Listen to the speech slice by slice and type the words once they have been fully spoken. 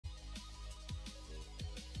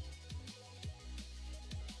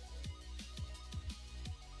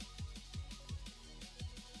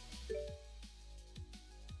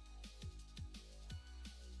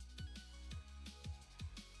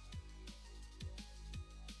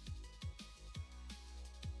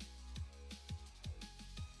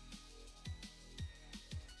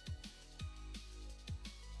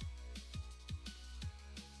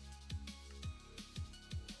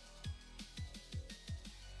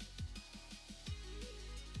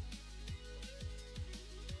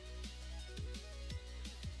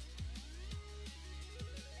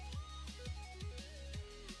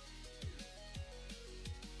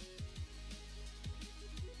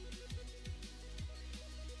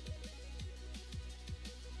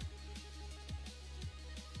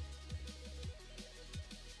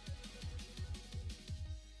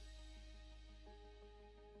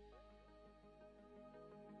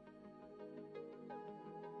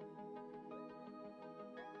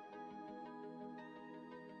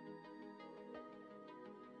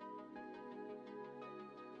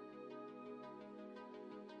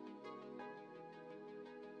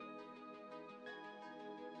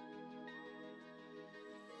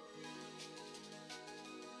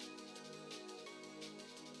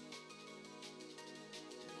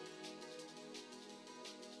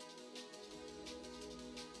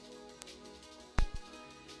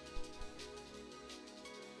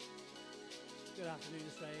Good afternoon,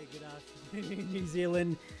 Australia. Good afternoon, New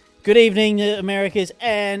Zealand. Good evening, Americas.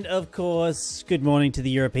 And, of course, good morning to the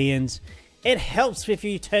Europeans. It helps if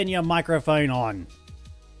you turn your microphone on.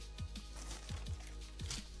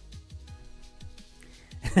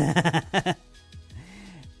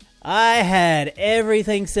 I had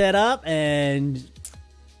everything set up and...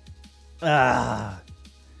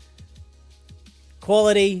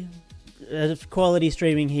 Quality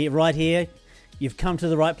streaming here, right here. You've come to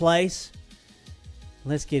the right place.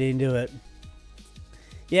 Let's get into it.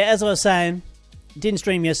 Yeah, as I was saying, didn't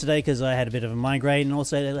stream yesterday because I had a bit of a migraine, and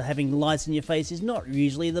also having lights in your face is not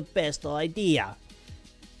usually the best idea.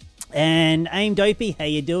 And Aim Dopey, how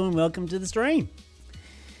you doing? Welcome to the stream.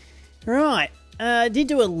 Right, did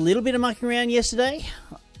do a little bit of mucking around yesterday.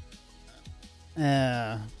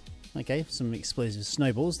 Okay, some explosive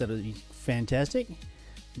snowballs, that'll be fantastic.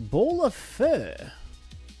 Ball of fur.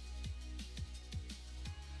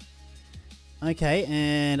 Okay,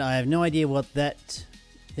 and I have no idea what that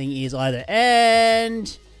thing is either.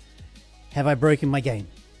 And have I broken my game?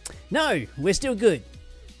 No, we're still good.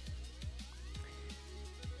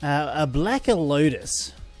 A blacker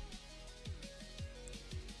lotus.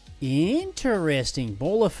 Interesting.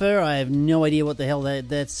 Ball of fur. I have no idea what the hell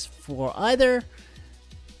that's for either.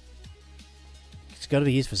 It's got to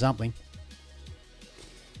be used for something.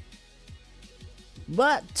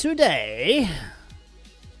 But today...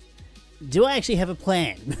 do I actually have a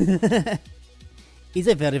plan? Is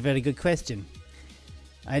a very, very good question.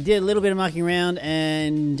 I did a little bit of mucking around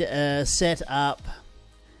and set up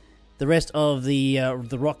the rest of the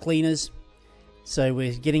rock cleaners. So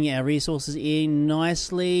we're getting our resources in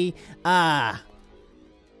nicely.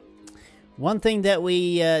 One thing that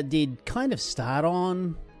we did kind of start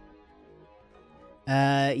on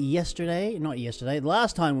last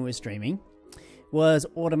time we were streaming, was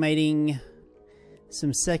automating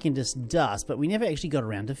some secondus dust, but we never actually got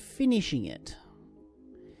around to finishing it.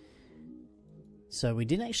 So we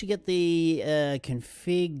didn't actually get the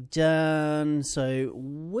config done. So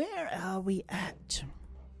where are we at?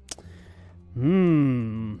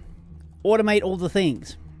 Automate all the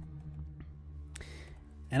things.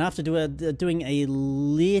 And after doing a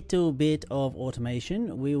little bit of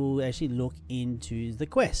automation, we will actually look into the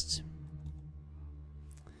quests.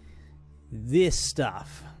 This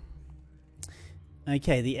stuff.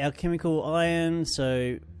 Okay, the alchemical iron,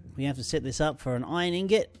 so we have to set this up for an iron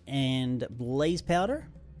ingot and blaze powder.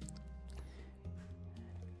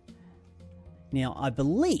 Now, I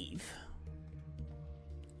believe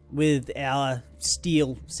with our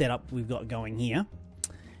steel setup we've got going here,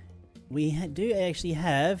 we do actually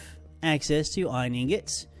have access to iron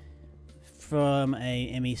ingots from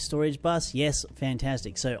a ME storage bus. Yes,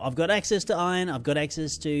 fantastic. So I've got access to iron, I've got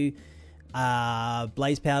access to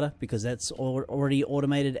blaze powder because that's already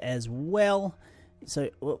automated as well. So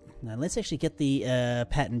now let's actually get the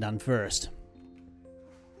pattern done first.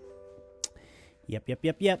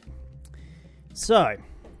 Yep. So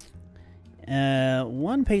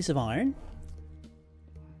one piece of iron.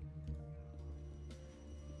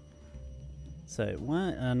 So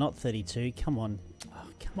one, not 32. Come on,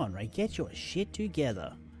 Ray, get your shit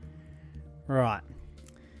together. Right.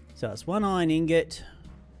 So it's one iron ingot.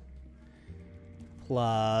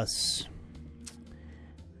 Plus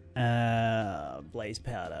blaze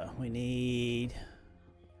powder. We need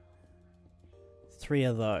 3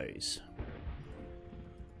 of those.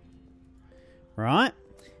 Right?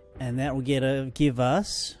 And that will give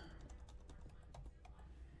us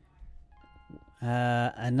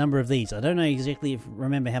a number of these. I don't know exactly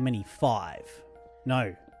remember how many. 5.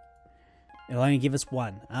 No. It'll only give us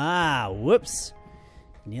 1. Whoops.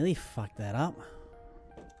 Nearly fucked that up.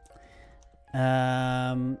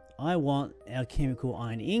 I want our chemical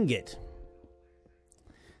iron ingot.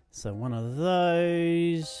 So one of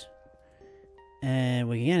those. And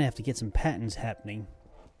we're going to have to get some patterns happening.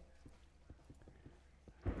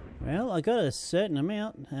 Well, I got a certain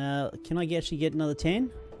amount. Can I actually get another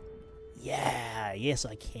 10? Yeah, yes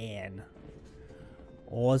I can.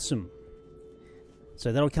 Awesome.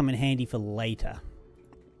 So that'll come in handy for later.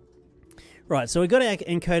 Right, so we got our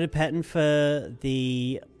encoded pattern for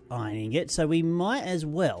the iron ingot, so we might as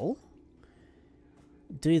well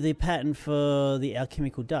do the pattern for the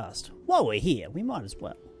alchemical dust. While we're here, we might as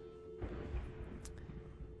well.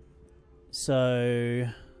 So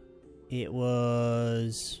it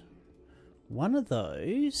was one of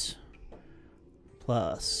those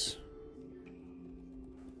plus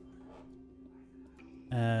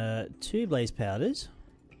 2 blaze powders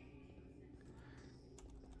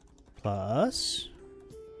plus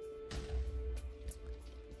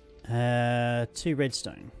 2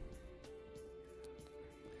 redstone.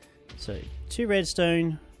 So 2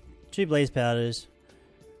 redstone, 2 blaze powders,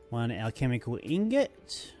 1 alchemical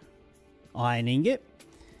ingot, iron ingot,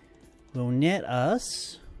 will net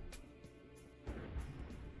us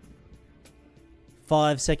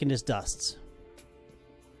 5 secondus dusts.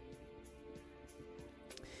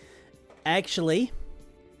 Actually,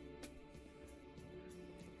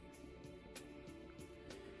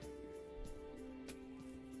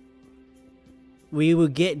 we will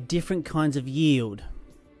get different kinds of yield.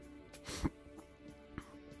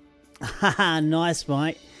 Haha, nice,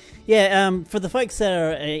 mate. Yeah, for the folks that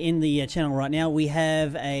are in the channel right now, we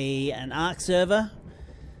have an ARC server,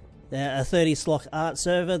 a 30 slot ARC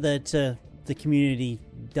server that the community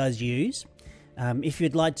does use. If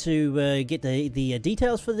you'd like to get the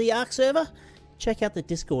details for the ARC server, check out the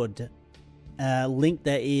Discord link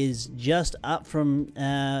that is just up from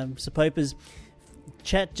Sapopa's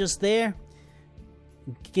chat just there.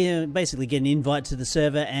 Basically get an invite to the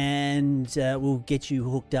server and we'll get you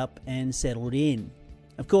hooked up and settled in.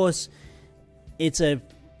 Of course, it's a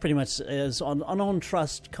pretty much an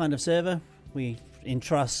on-trust kind of server. We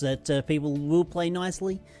entrust that people will play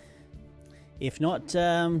nicely. If not,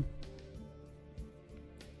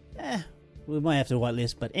 we might have to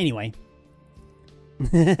whitelist, but anyway.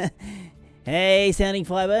 Hey, Sounding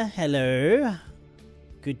Fiber, hello.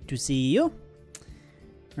 Good to see you.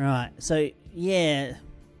 Right, so yeah,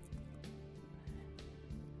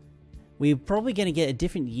 we're probably going to get a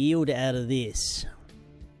different yield out of this.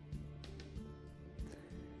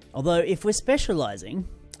 Although, if we're specializing,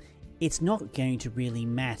 it's not going to really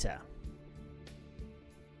matter.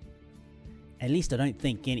 At least I don't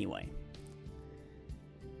think, anyway.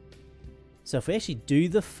 So if we actually do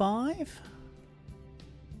the 5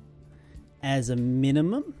 as a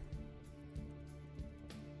minimum,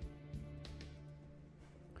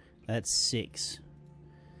 that's 6.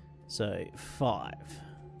 So 5.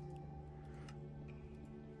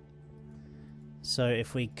 So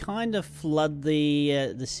if we kind of flood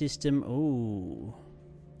the system, ooh,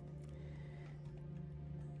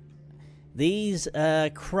 these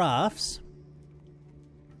crafts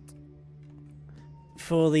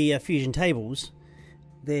for the fusion tables,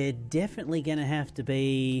 they're definitely going to have to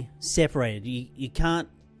be separated. You can't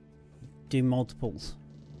do multiples.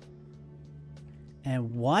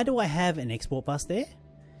 And why do I have an export bus there?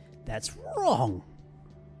 That's wrong.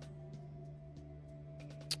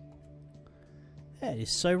 That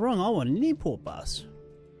is so wrong. I want an import bus.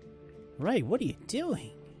 Ray, what are you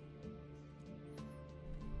doing?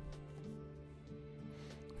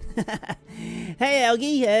 Hey,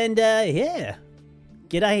 Algie, and yeah.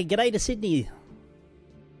 G'day to Sydney.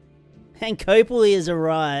 And Copley has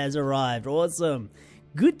arrived. Awesome.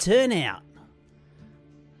 Good turnout.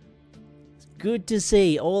 It's good to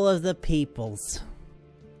see all of the peoples.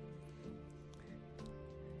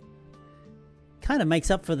 Kind of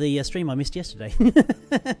makes up for the stream I missed yesterday.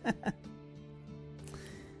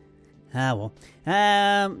 Ah, well.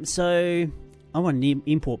 So, I want an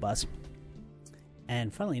import bus.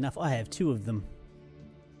 And funnily enough, I have 2 of them.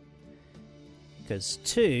 Because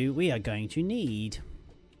 2 we are going to need.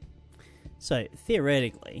 So,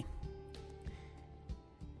 theoretically.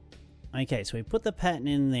 Okay, so we put the pattern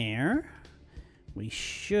in there. We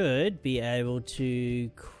should be able to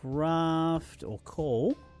craft or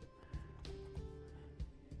call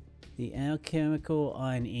the alchemical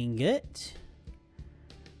iron ingot.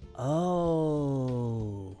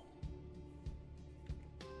 Oh.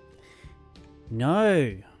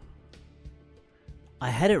 No. I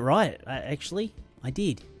had it right. Actually, I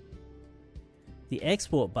did. The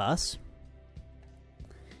export bus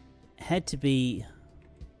had to be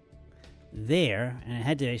there, and it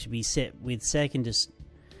had to actually be set with secondus.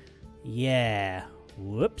 Yeah.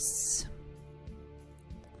 Whoops.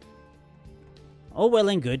 Oh, well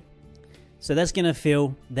and good. So that's going to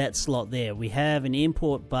fill that slot there. We have an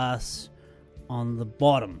import bus on the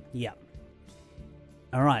bottom. Yep.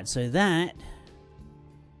 Alright, so that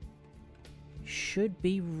should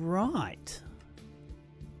be right.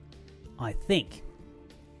 I think.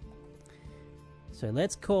 So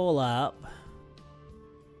let's call up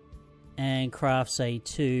and craft, say,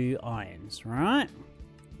 2 irons, right?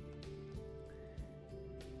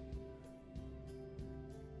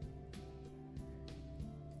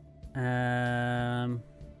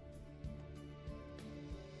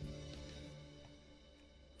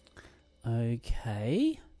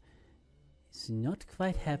 Okay. It's not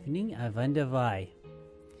quite happening. I wonder why.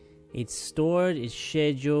 It's stored, it's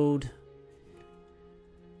scheduled.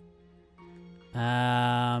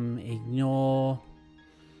 Ignore.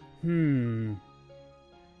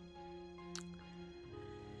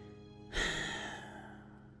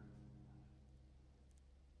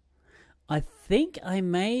 I think I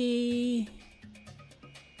may...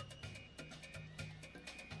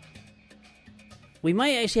 We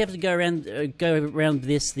may actually have to go around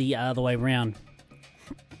this the other way around.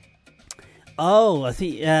 Oh, I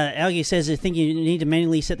think Algie says I think you need to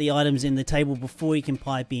manually set the items in the table before you can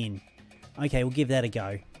pipe in. Okay, we'll give that a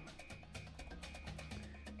go.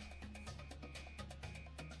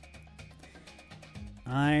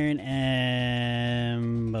 Iron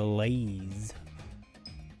and blaze.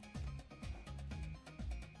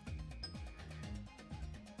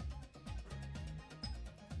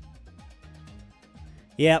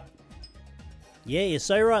 Yep. Yeah, you're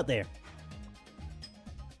so right there.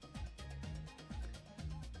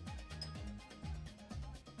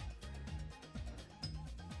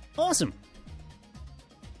 Awesome.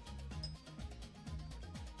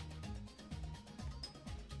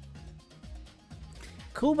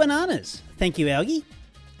 Cool bananas. Thank you, Algie.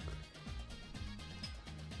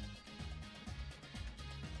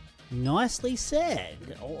 Nicely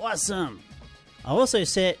said. Awesome. I also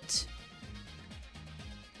set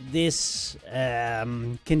this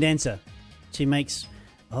condenser to makes.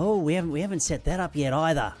 Oh, we haven't set that up yet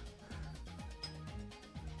either.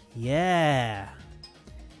 Yeah.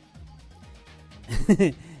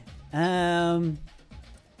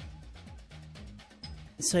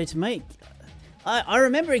 So to make, I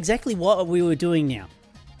remember exactly what we were doing now.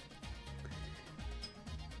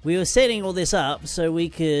 We were setting all this up so we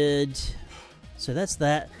could. So that's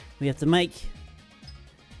that. We have to make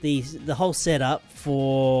the whole setup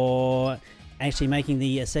for actually making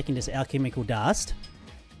the second alchemical dust.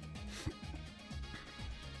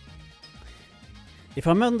 If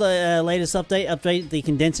I'm on the latest update the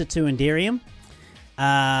condenser to Enderium.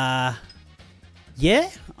 Yeah,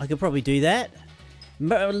 I could probably do that.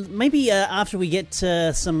 Maybe after we get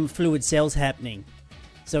some fluid cells happening,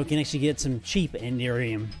 so we can actually get some cheap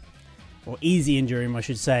Enderium, or easy Enderium, I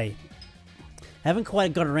should say. Haven't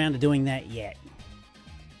quite got around to doing that yet.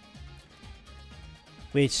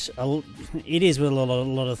 Which it is with a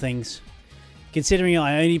lot of things. Considering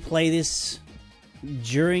I only play this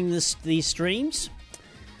during these streams,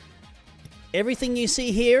 everything you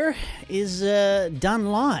see here is done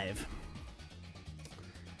live.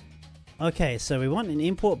 Okay, so we want an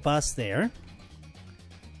import bus there.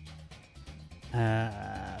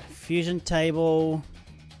 Fusion table.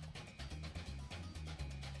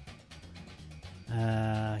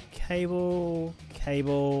 Cable.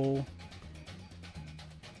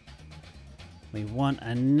 We want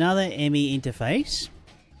another ME interface.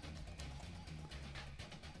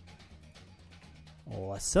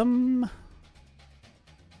 Awesome.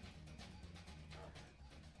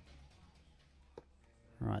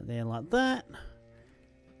 Right there, like that.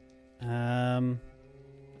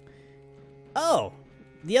 Oh,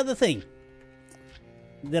 the other thing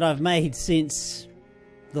that I've made since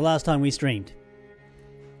the last time we streamed.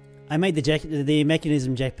 I made the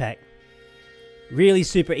mechanism jetpack. Really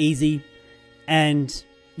super easy, and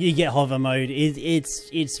you get hover mode.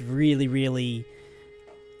 It's really,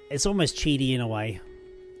 it's almost cheaty in a way,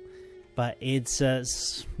 but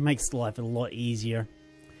it's makes life a lot easier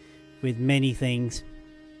with many things.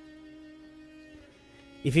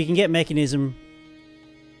 If you can get mechanism,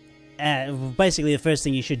 basically the first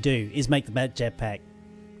thing you should do is make the jetpack.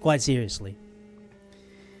 Quite seriously.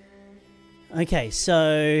 Okay,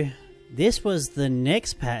 so this was the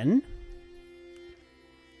next pattern.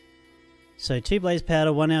 So 2 blaze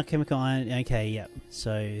powder, 1 alchemical iron. Okay, yep.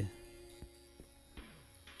 So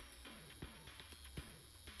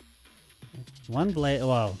one blaze.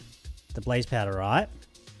 Well, the blaze powder, right?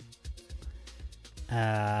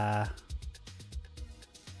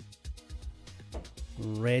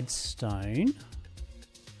 Redstone.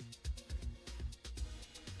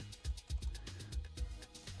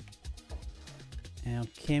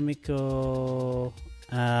 Alchemical.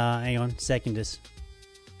 Hang on, secondus.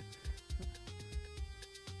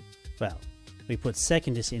 Well, we put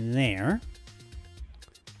secondus in there.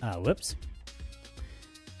 Whoops.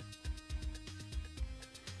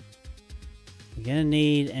 We're gonna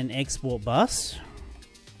need an export bus.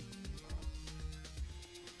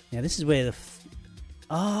 Now this is where the.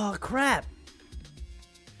 Oh crap!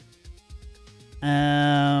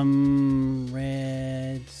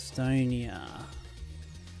 Redstonia.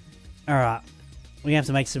 Alright. We have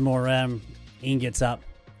to make some more ingots up.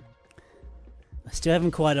 I still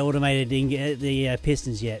haven't quite automated the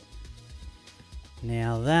pistons yet.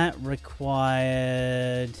 Now that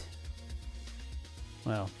required...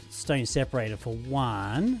 Well, stone separator for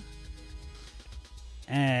 1.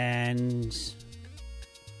 And...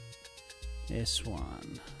 this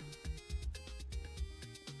one.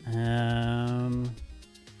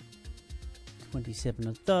 27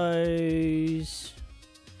 of those.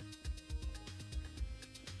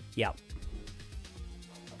 Yep.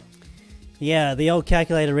 Yeah, the old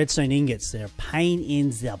calculator redstone ingots. They're a pain in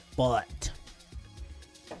the butt.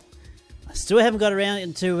 I still haven't got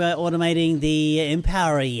around to automating the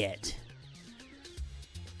Empower yet.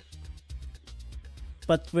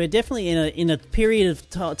 But we're definitely in a period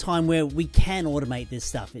of time where we can automate this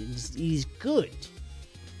stuff. It is good.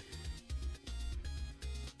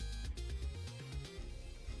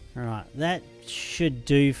 Alright, that should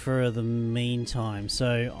do for the meantime.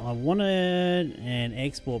 So I wanted an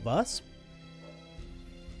export bus.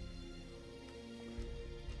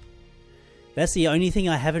 That's the only thing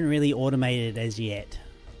I haven't really automated as yet.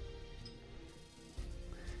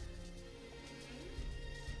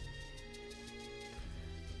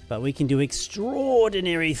 But we can do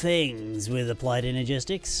extraordinary things with applied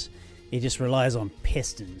energistics. It just relies on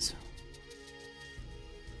pistons.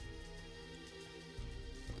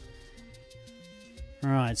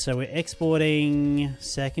 Alright, so we're exporting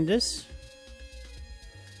Secondus.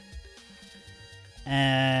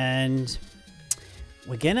 And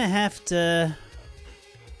we're gonna have to...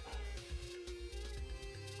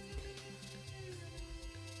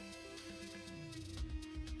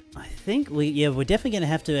 I think we're definitely gonna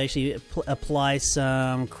have to actually apply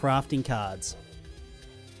some crafting cards.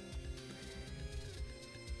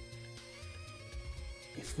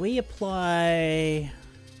 If we apply...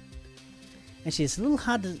 Actually, it's a little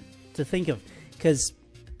hard to think of, because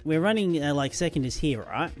we're running like Secondus here,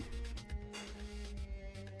 right?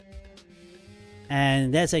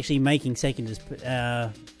 And that's actually making Secondus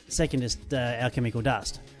alchemical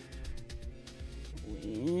dust.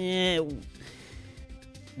 Yeah,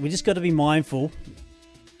 we just got to be mindful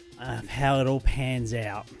of how it all pans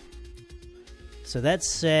out. So that's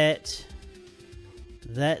set.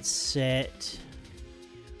 That's set.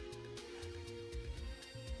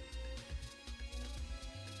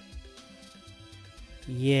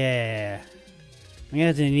 Yeah, I'm gonna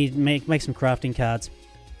have to need make some crafting cards.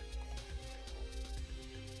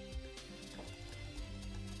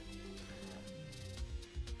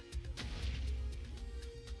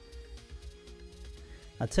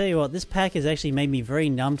 I'll tell you what, this pack has actually made me very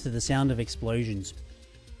numb to the sound of explosions.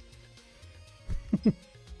 We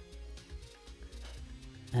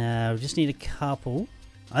just need a couple.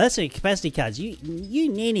 Oh, that's a capacity cards. You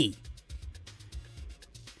ninny.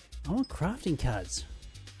 I want crafting cards.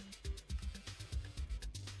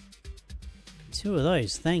 2 of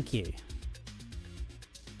those, thank you.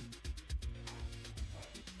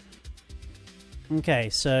 Okay,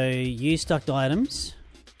 so use stocked items.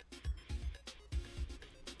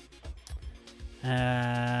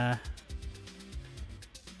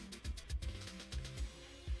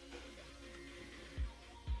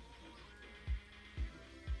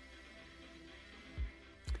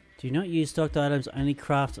 Do not use stocked items, only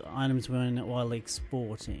craft items while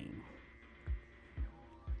exporting.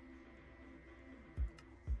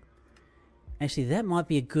 Actually, that might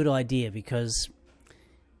be a good idea, because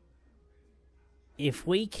if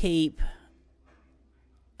we keep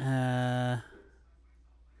because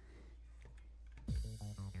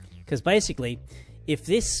basically if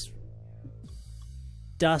this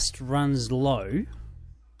dust runs low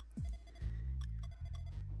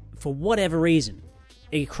for whatever reason,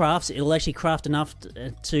 it'll actually craft enough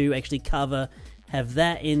to actually have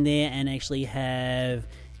that in there and actually have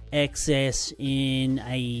excess in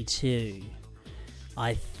AE2.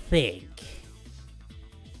 I think.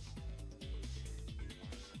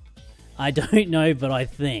 I don't know, but I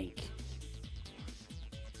think.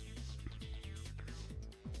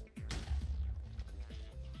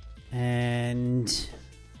 And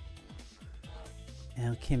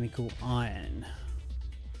alchemical iron.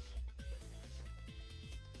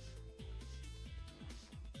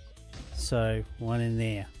 So, 1 in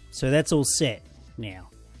there. So that's all set now.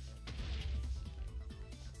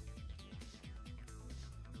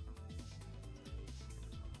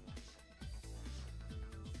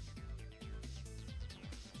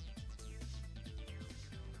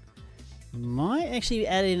 Might actually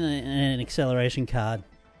add in an acceleration card.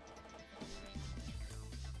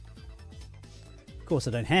 Of course,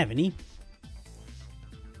 I don't have any.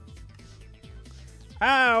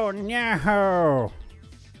 Oh no!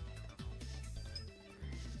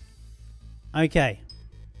 Okay.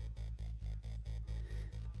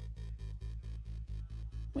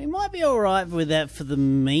 We might be alright with that for the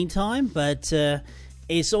meantime, but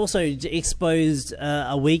it's also exposed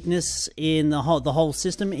a weakness in the whole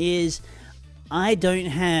system is I don't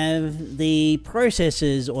have the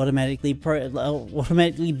processors automatically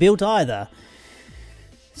built either.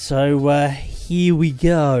 So here we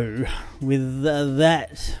go with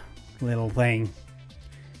that little thing.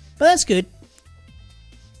 But that's good.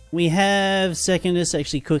 We have Secondus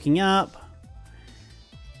actually cooking up.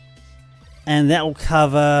 And that will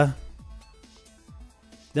cover...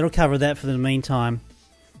 That'll cover that for the meantime.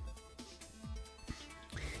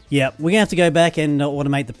 Yeah, we're going to have to go back and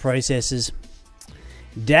automate the processes.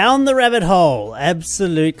 Down the rabbit hole,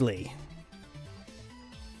 absolutely.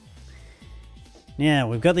 Now,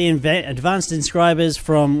 we've got the advanced inscribers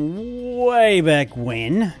from way back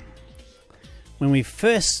when we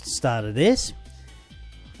first started this.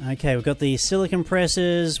 Okay, we've got the silicon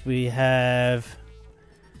presses, we have...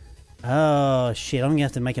 Oh shit, I'm going to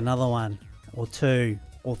have to make another one. Or two.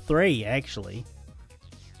 Or three, actually.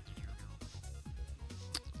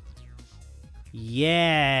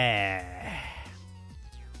 Yeah.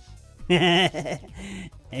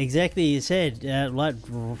 Exactly, you said. Like,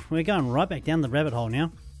 we're going right back down the rabbit hole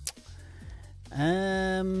now. So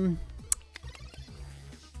I'm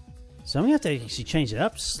going to have to actually change it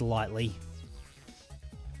up slightly.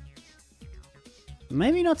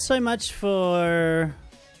 Maybe not so much for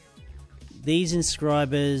these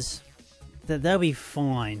inscribers. They'll be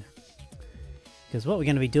fine. Because what we're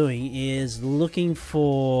going to be doing is looking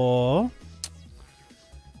for...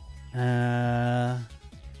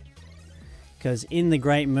 Because in the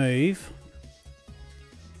Great Move,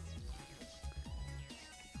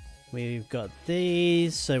 we've got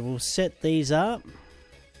these, so we'll set these up.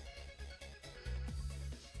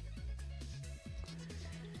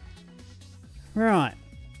 Right.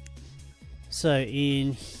 So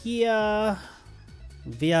in here,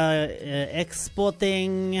 via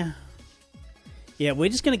exporting, yeah, we're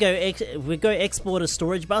just going to go export as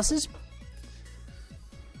storage buses.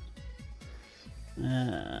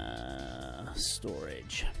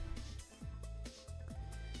 Storage.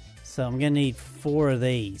 So I'm going to need 4 of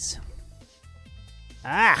these.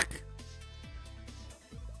 Ah!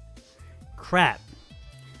 Crap.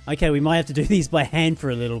 Okay, we might have to do these by hand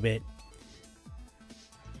for a little bit.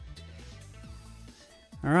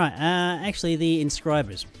 Alright, actually the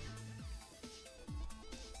inscribers.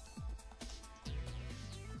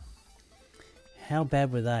 How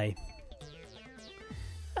bad were they?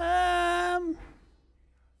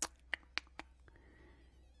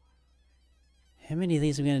 How many of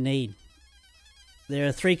these am I going to need? There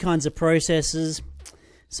are 3 kinds of processors,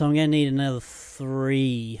 so I'm going to need another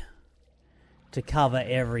 3 to cover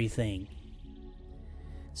everything.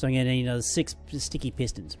 So I'm going to need another 6 sticky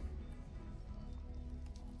pistons.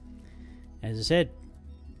 As I said,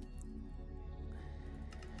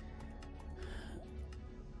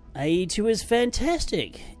 AE2 is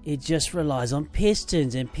fantastic. It just relies on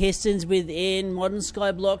pistons, and pistons within modern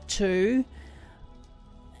Skyblock 2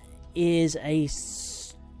 is a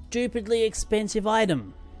stupidly expensive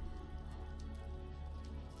item.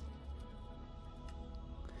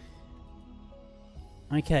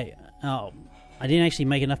 Okay, oh, I didn't actually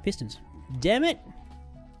make enough pistons. Damn it!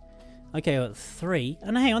 Okay, well, 3.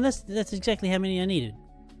 Oh no, hang on, that's exactly how many I needed.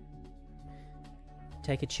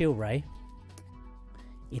 Take a chill, Ray.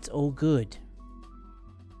 It's all good.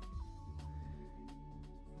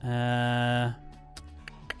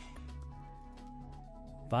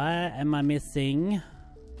 Why am I missing?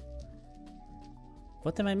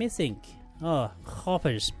 What am I missing? Oh,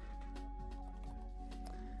 hoppers.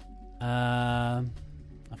 Of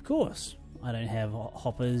course, I don't have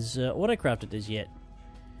hoppers auto-crafted as yet.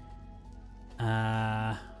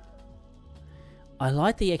 I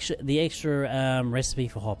like the extra recipe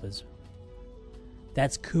for hoppers.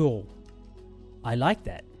 That's cool. I like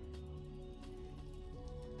that.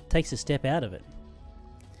 Takes a step out of it.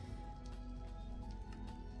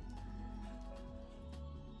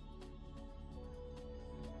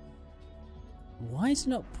 Why is it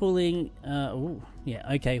not pulling? Ooh,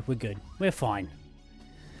 yeah, okay, we're good. We're fine.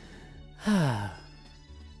 And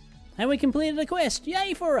we completed the quest.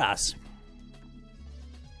 Yay for us!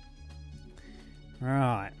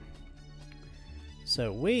 Right.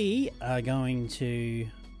 So we are going to...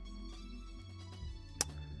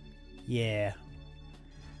 Yeah.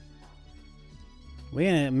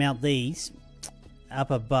 We're going to mount these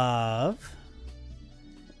up above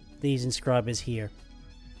these inscribers here.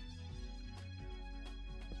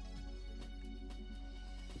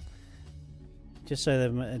 Just so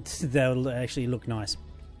they'll actually look nice.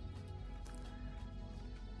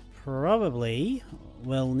 Probably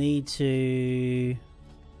we'll need to...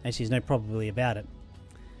 Actually, there's no probably about it.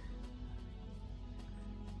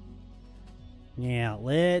 Now,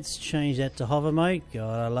 let's change that to hover mode.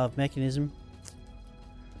 God, I love mechanism.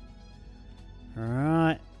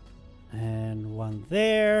 Alright. And one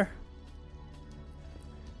there.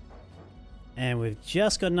 And we've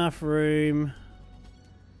just got enough room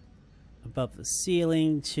above the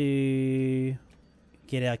ceiling to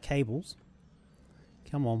get our cables.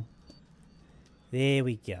 Come on. There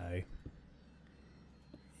we go.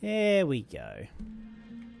 There we go.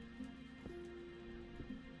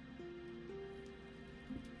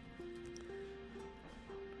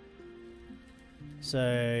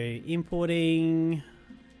 So importing.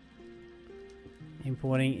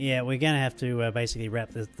 Yeah, we're gonna have to basically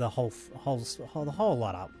wrap the whole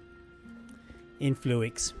lot up in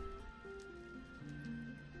Fluix.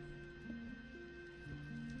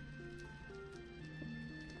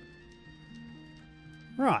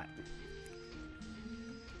 Right.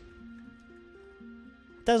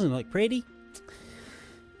 Doesn't look pretty.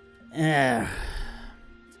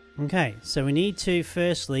 Okay, so we need to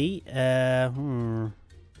firstly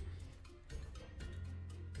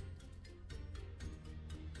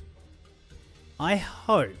I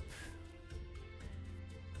hope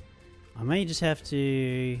I may just have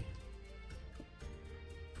to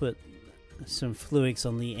put some Fluix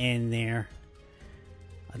on the end there.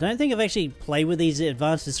 I don't think I've actually played with these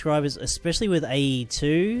advanced describers, especially with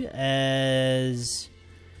AE2 as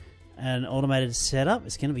an automated setup.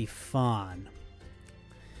 It's going to be fun.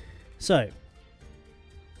 So,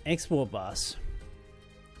 export bus.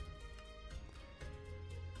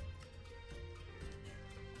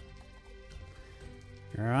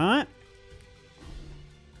 Alright.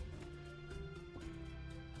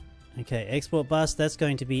 Okay, export bus, that's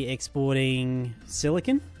going to be exporting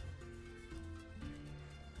silicon.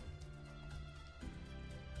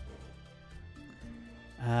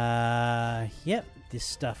 Yep, this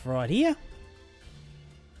stuff right here.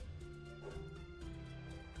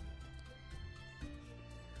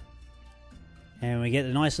 And we get a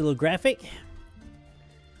nice little graphic.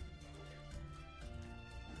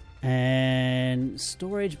 And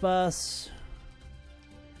storage bus.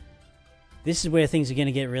 This is where things are going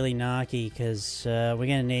to get really narky because we're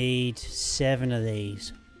going to need 7 of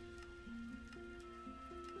these.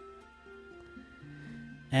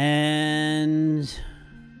 And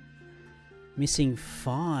missing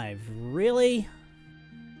 5. Really?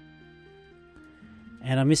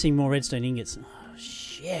 And I'm missing more redstone ingots. Oh,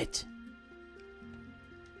 shit.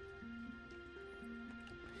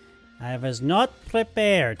 I was not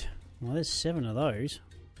prepared. Well, there's 7 of those.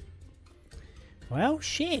 Well,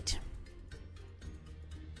 shit.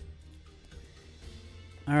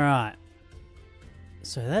 Alright.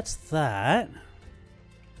 So that's that.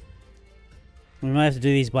 We might have to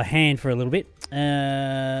do these by hand for a little bit.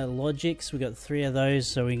 Logics, we've got 3 of those,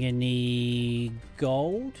 so we're going to need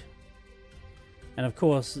gold. And of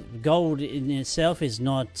course, gold in itself is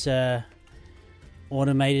not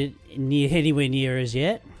automated anywhere near as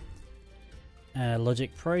yet.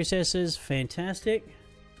 Logic processors, fantastic.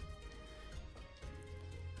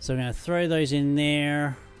 So I'm going to throw those in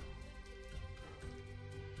there.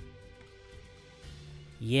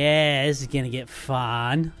 Yeah, this is going to get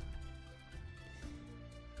fun.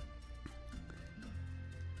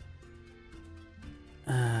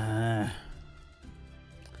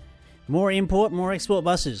 More import, more export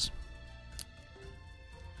buses.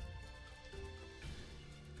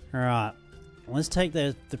 Alright, let's take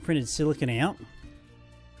the printed silicon out.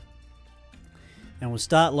 And we'll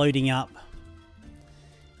start loading up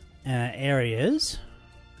areas.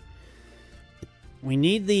 We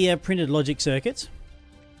need the printed logic circuits.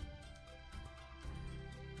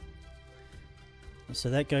 So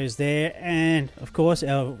that goes there, and of course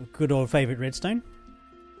our good old favourite redstone.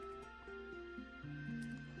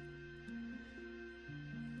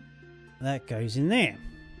 That goes in there.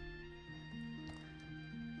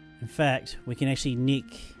 In fact, we can actually nick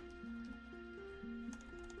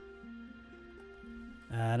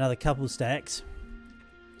another couple stacks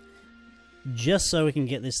just so we can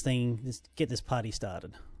get this thing, get this party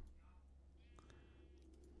started.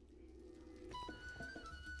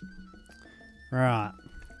 Right.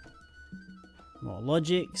 More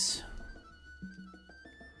logics.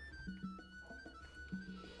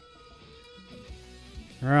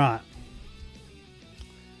 Right.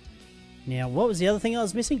 Now, what was the other thing I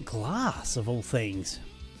was missing? Glass, of all things.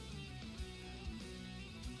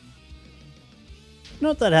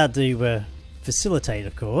 Not that hard to facilitate,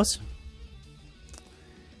 of course.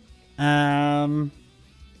 Right,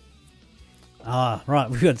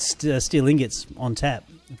 we've got steel ingots on tap,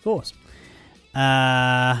 of course.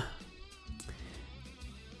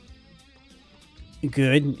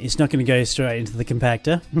 Good. It's not going to go straight into the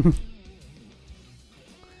compactor.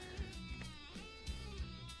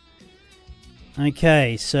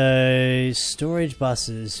 Okay, so storage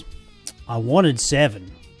buses. I wanted 7.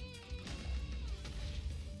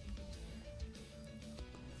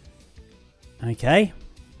 Okay.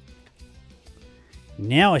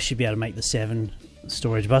 Now I should be able to make the 7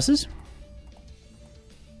 storage buses.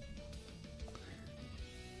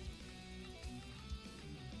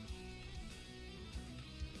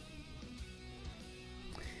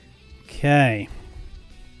 Okay.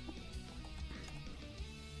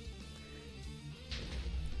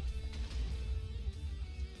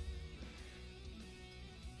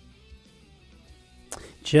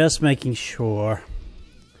 Just making sure.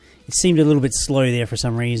 It seemed a little bit slow there for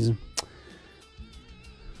some reason.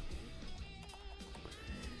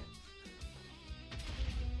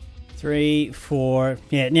 Three, 4.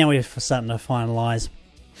 Yeah, now we're starting to finalize.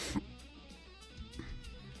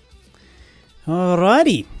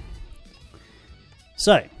 Alrighty.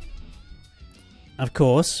 So, of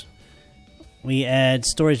course, we add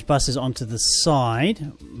storage buses onto the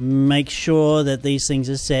side. Make sure that these things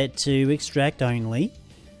are set to extract only.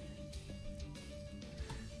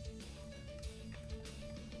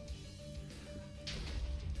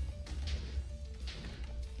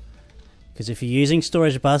 Because if you're using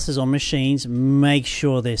storage buses on machines, make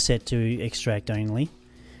sure they're set to extract only,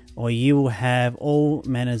 or you will have all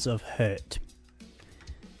manners of hurt.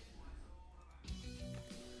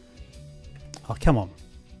 Oh, come on.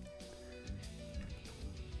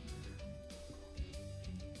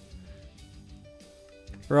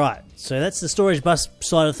 Right, so that's the storage bus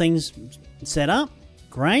side of things set up.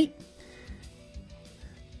 Great.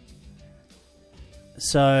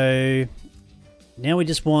 So now we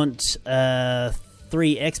just want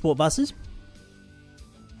 3 export buses.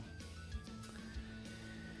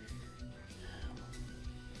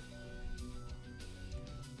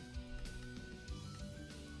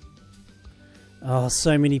 Oh,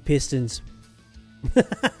 so many pistons.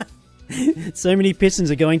 So many pistons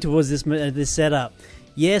are going towards this setup.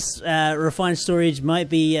 Yes, refined storage might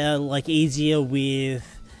be like easier with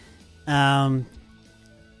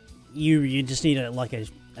you just need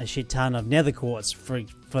a shit ton of nether quartz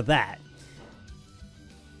for that.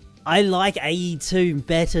 I like AE2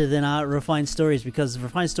 better than refined storage because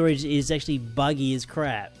refined storage is actually buggy as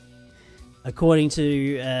crap, according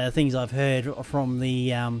to things I've heard from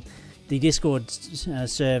the Discord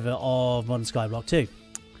server of Modern Skyblock 2.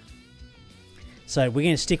 So we're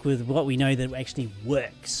going to stick with what we know that actually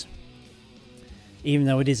works, even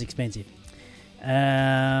though it is expensive.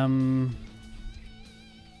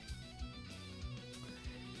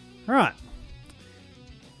 Right.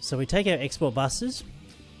 So we take our export buses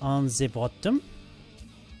on the bottom,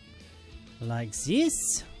 like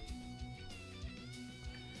this.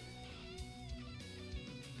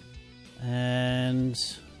 And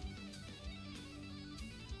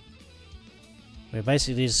we're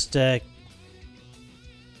basically just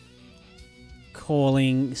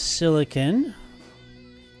calling silicon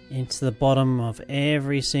into the bottom of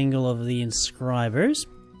every single of the inscribers.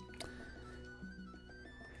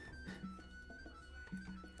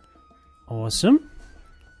 Awesome.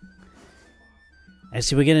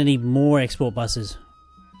 Actually, we're going to need more export buses.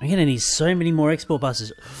 I'm going to need so many more export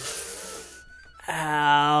buses.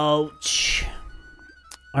 Ouch.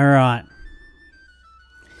 Alright.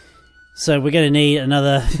 So we're going to need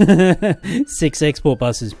another 6 export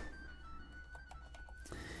buses.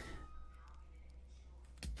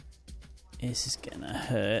 This is going to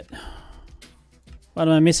hurt. What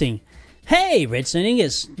am I missing? Hey, redstone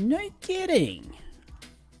ingots. No kidding.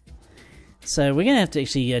 So we're going to have to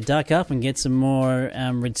actually duck up and get some more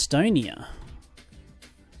redstonia.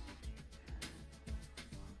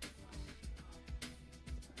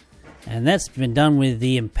 And that's been done with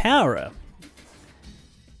the Empowerer.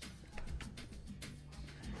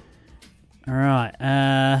 Alright,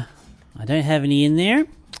 I don't have any in there.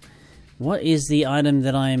 What is the item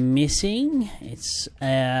that I'm missing? It's,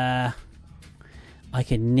 I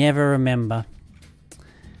can never remember.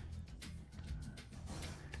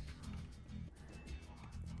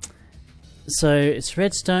 So it's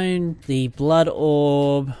redstone, the blood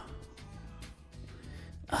orb.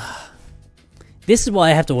 This is why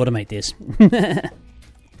I have to automate this.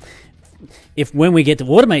 When we get to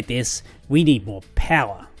automate this, we need more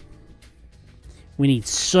power. We need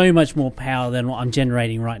so much more power than what I'm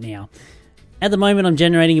generating right now. At the moment, I'm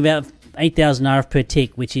generating about 8,000 RF per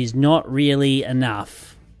tick, which is not really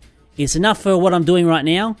enough. It's enough for what I'm doing right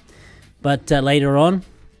now, but later on,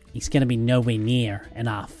 it's going to be nowhere near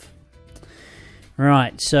enough.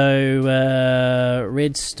 Right, so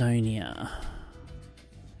redstonia.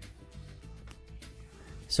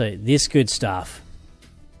 So this good stuff.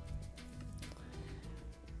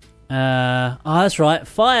 Oh, that's right,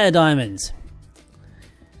 fire diamonds.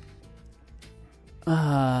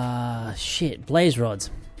 Shit, blaze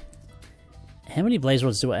rods. How many blaze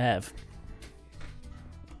rods do I have?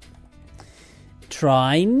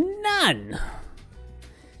 try none.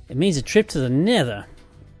 It means a trip to the Nether.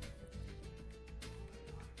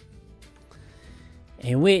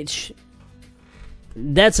 In which,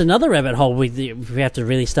 that's another rabbit hole we have to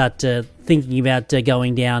really start thinking about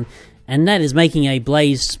going down, and that is making a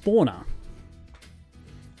blaze spawner.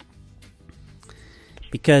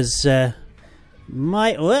 Because, Hey,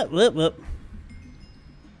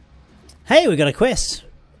 we got a quest.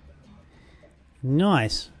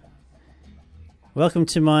 Nice. Welcome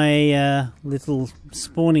to my little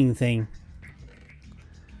spawning thing.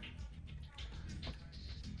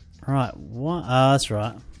 Right, what? Oh, that's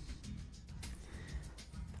right.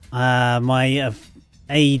 My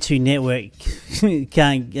AE2 network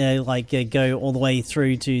can't go all the way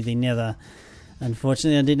through to the Nether.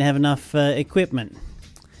 Unfortunately, I didn't have enough equipment.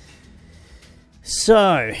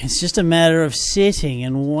 So, it's just a matter of sitting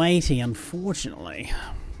and waiting, unfortunately.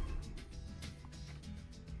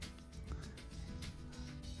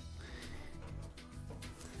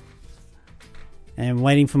 And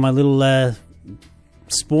waiting for my little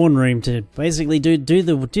spawn room to basically do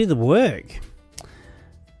the work.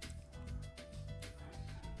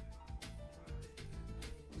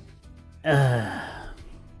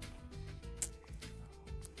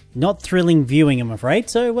 Not thrilling viewing, I'm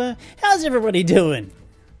afraid. So, how's everybody doing?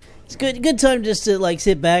 It's good time just to like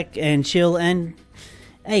sit back and chill. And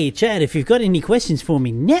hey, chat, if you've got any questions for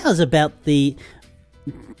me, now's about the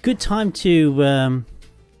good time to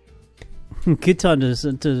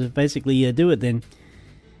to basically do it. Then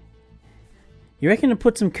you reckon to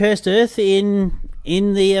put some cursed earth in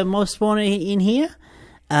the mob spawner in here?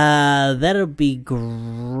 That'll be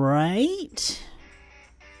great.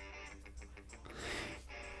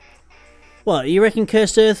 What, you reckon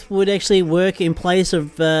cursed earth would actually work in place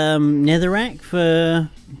of netherrack for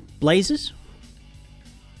blazes?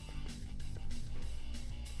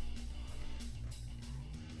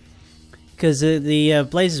 Because the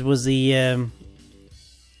blazes was the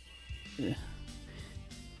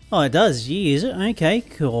oh, it does. You use it. Okay,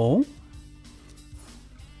 cool.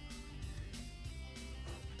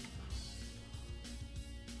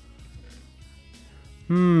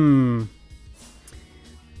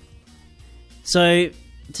 So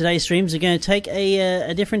today's streams are going to take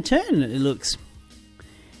a different turn, it looks.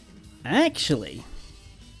 Actually,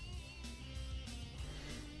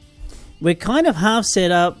 we're kind of half set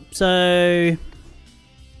up, so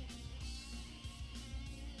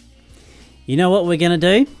you know what we're going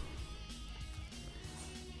to do?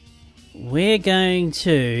 We're going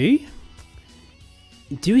to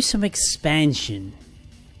do some expansion.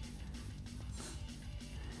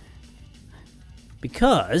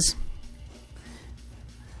 Because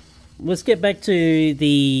let's get back to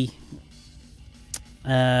the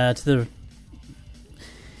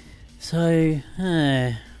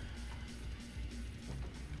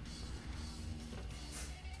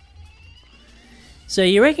so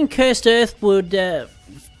you reckon cursed earth would that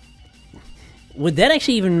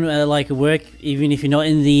actually even like work even if you're not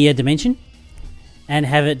in the dimension and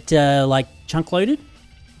have it like chunk loaded?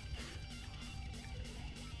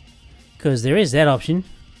 Because there is that option.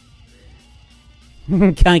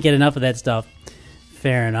 Can't get enough of that stuff.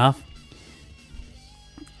 Fair enough.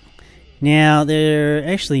 Now, they're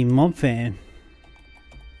actually mob fan.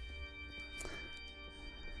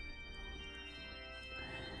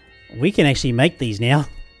 We can actually make these now.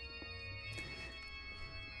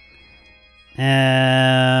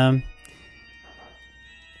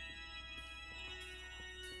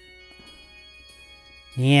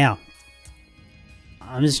 Yeah.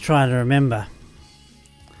 I'm just trying to remember.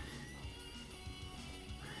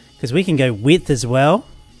 Because we can go width as well.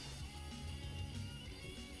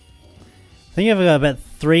 I think I've got about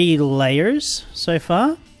 3 layers so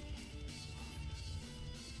far.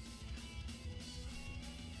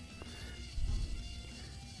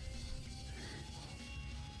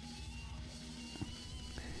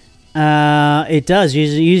 It does. You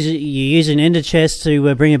use an ender chest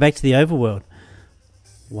to bring it back to the overworld.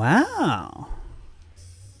 Wow.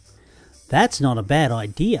 That's not a bad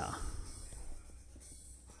idea.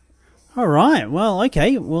 Alright, well,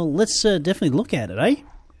 okay. Well, let's definitely look at it, eh?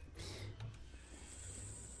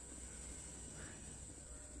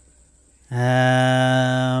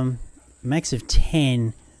 Max of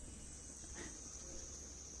 10.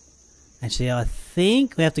 Actually, I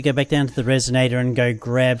think we have to go back down to the resonator and go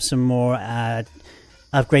grab some more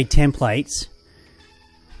upgrade templates.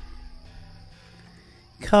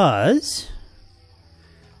 Because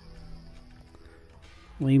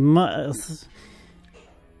we must...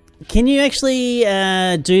 Can you actually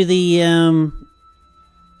do the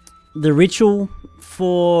ritual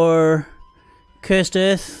for Cursed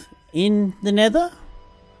Earth in the Nether?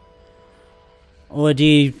 Or do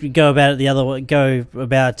you go about it the other way, go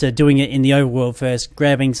about doing it in the overworld first,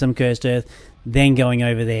 grabbing some cursed earth, then going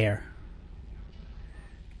over there?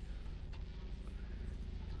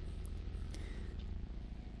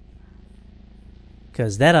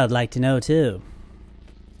 Because that I'd like to know too.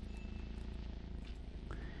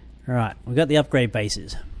 Right, we've got the upgrade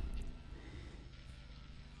bases.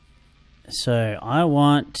 So I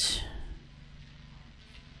want...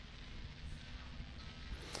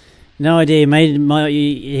 No idea, made my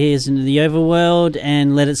ears into the overworld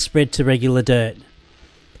and let it spread to regular dirt.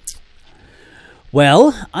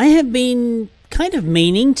 Well, I have been kind of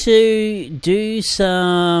meaning to do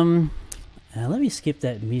some... let me skip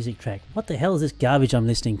that music track. What the hell is this garbage I'm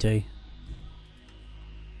listening to?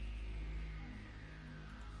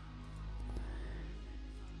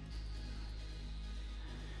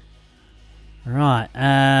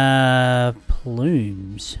 Right,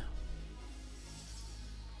 plumes.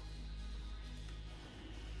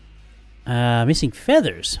 Missing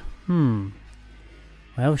feathers.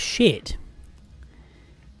 Well, shit.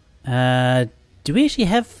 Do we actually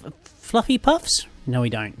have fluffy puffs? No,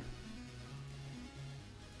 we don't.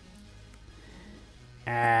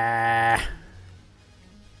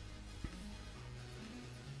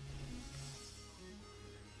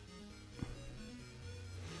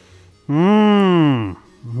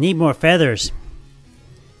 Need more feathers.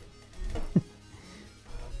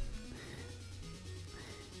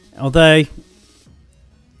 Although,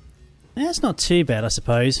 that's not too bad, I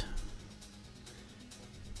suppose.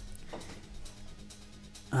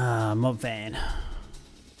 Mob van.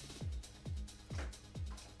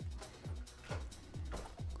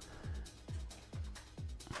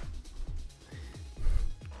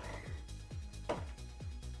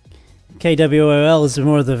 KWOL is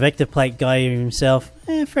more of the vector plate guy himself.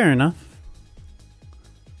 Fair enough.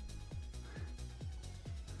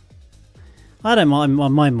 I don't mind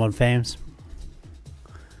mod fams.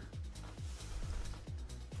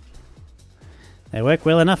 They work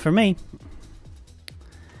well enough for me.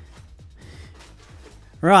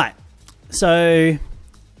 Right, so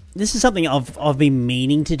this is something I've been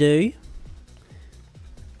meaning to do.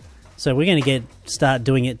 So we're going to start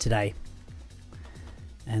doing it today.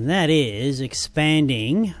 And that is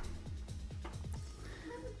expanding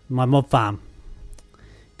my mob farm.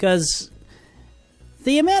 Because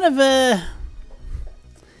the amount of the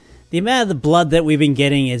blood that we've been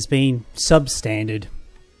getting has been substandard.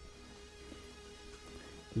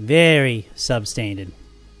 Very substandard.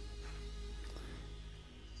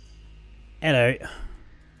 Hello.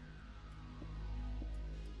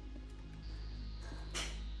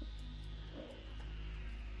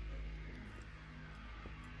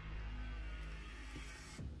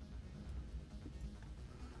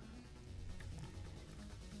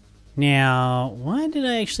 Now, why did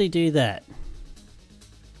I actually do that?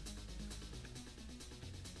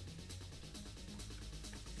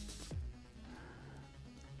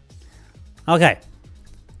 Okay.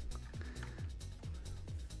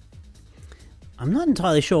 I'm not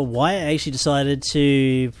entirely sure why I actually decided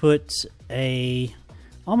to put a...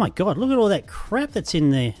 Oh my god, look at all that crap that's in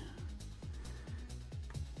there.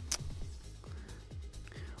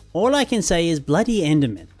 All I can say is bloody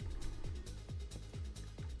Enderman.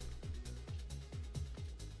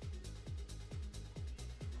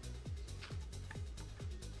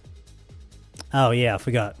 Oh yeah, I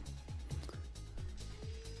forgot.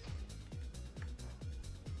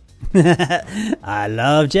 I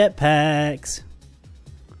love jetpacks.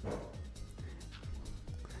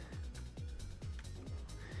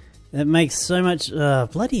 That makes so much...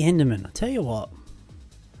 bloody Enderman, I tell you what.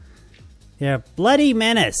 They're a bloody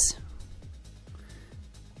menace.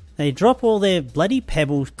 They drop all their bloody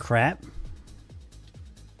pebble crap.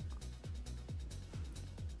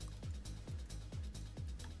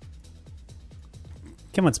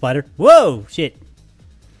 Come on, spider. Whoa! Shit.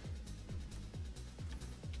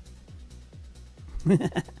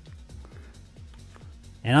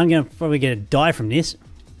 And I'm probably gonna die from this.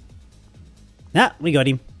 Nah, we got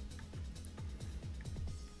him.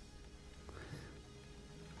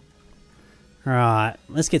 Right,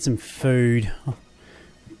 let's get some food.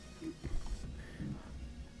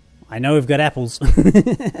 I know we've got apples.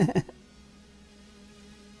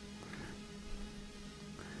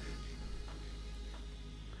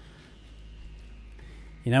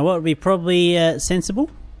 You know what would be probably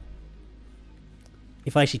sensible?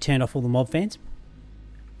 If I actually turned off all the mob fans.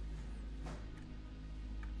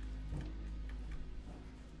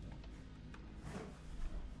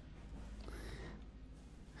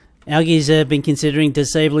 Algie's been considering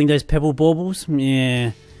disabling those pebble baubles.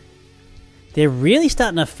 Yeah. They're really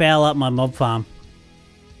starting to foul up my mob farm.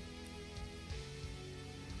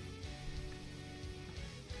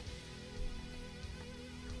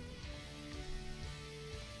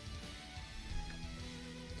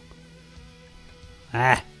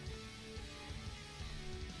 Ah.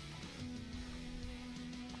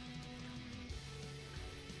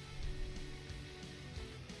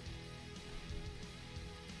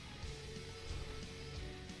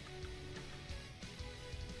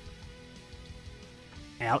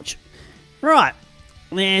 Ouch. Right.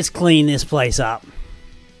 Let's clean this place up.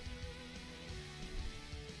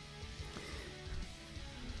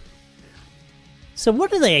 So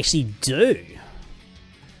what do they actually do?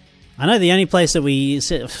 I know the only place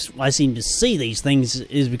that I seem to see these things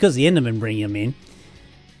is because the Endermen bring them in.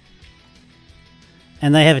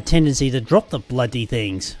 And they have a tendency to drop the bloody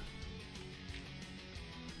things.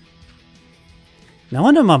 No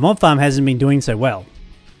wonder my mob farm hasn't been doing so well.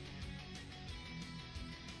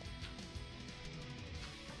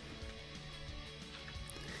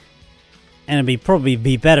 And it'd probably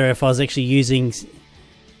be better if I was actually using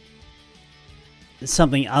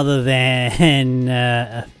something other than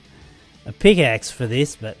a pickaxe for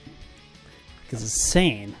this, but because it's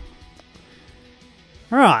sand.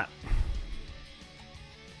 Right.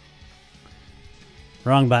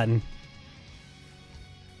 Wrong button.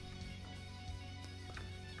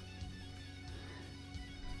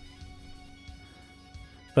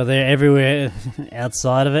 But they're everywhere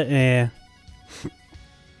outside of it, yeah.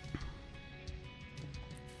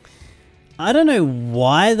 I don't know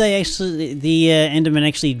why the Endermen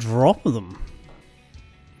actually drop them.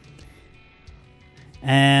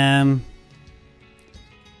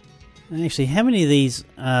 Actually, how many of these?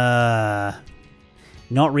 Not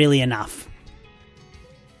really enough.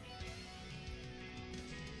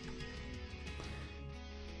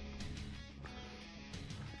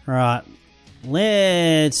 Right,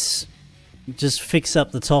 let's just fix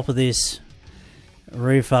up the top of this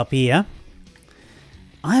roof up here.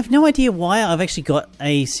 I have no idea why I've actually got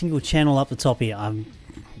a single channel up the top here.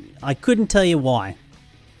 I couldn't tell you why.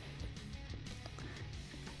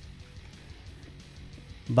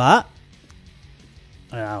 But,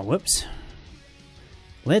 whoops.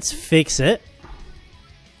 Let's fix it.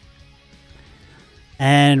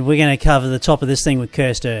 And we're going to cover the top of this thing with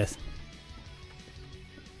cursed earth.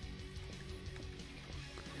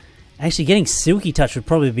 Actually, getting Silky Touch would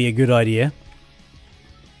probably be a good idea.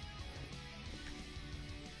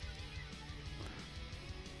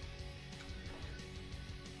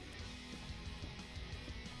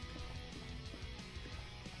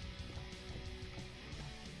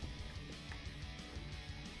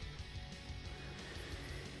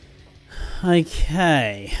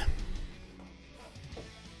 Okay.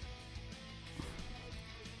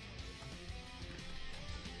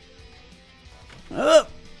 Oh!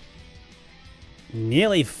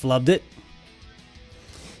 Nearly flubbed it.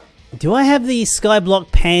 Do I have the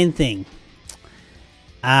Skyblock pan thing?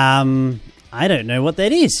 I don't know what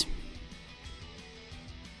that is.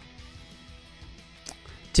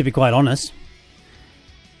 To be quite honest.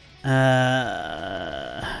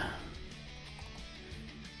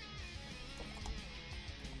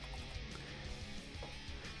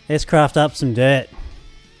 Let's craft up some dirt.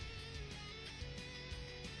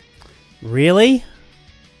 Really?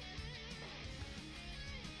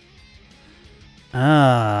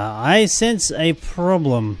 I sense a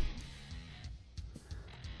problem.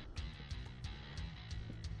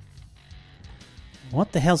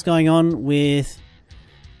 What the hell's going on with...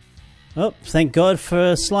 Oh, thank God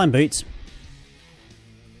for slime boots.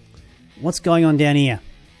 What's going on down here?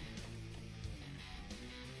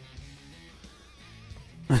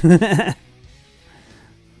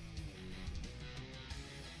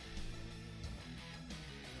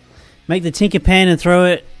 Make the Tinker Pan and throw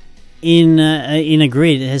it in a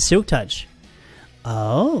grid. It has Silk Touch.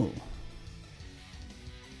 Oh.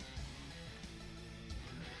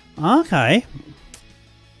 Okay.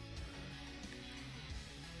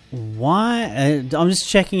 Why? I'm just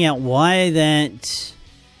checking out why that...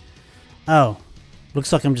 Oh.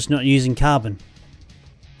 Looks like I'm just not using carbon.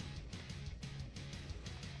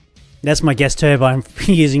 That's my gas turbine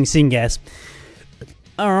using syngas.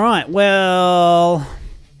 Alright, well...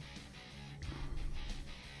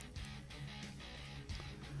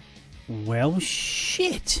 Well,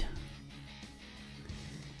 shit.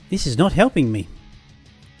 This is not helping me.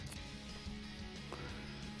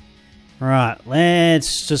 Right,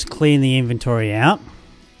 let's just clean the inventory out.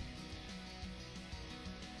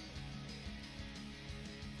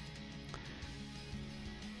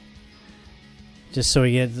 Just so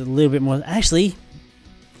we get a little bit more... Actually,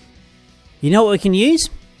 you know what we can use?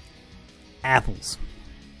 Apples.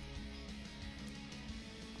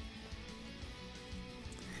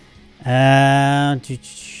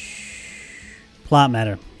 Plant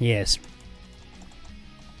matter, yes.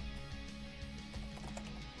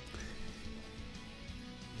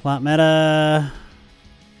 Plant matter.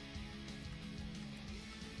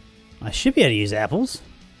 I should be able to use apples.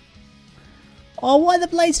 Oh, why the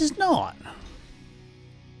blazes not?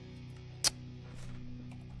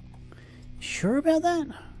 Sure about that?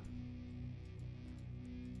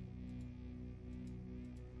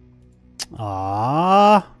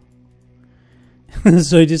 Ah,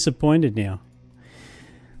 so disappointed now.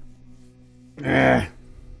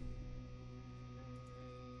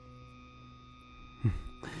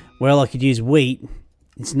 Well, I could use wheat.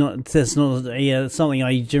 It's not. That's not. Yeah, it's something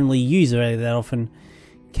I generally use that often.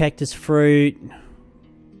 Cactus fruit,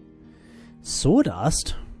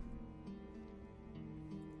 sawdust.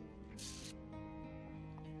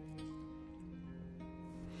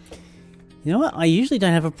 You know what? I usually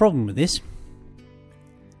don't have a problem with this.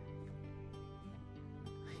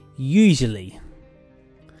 Usually.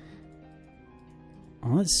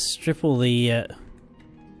 Well, let's strip all the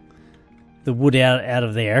wood out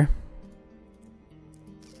of there.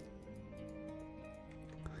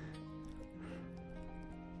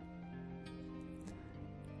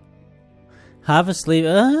 Harvest leaf.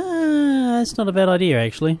 That's not a bad idea,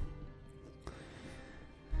 actually.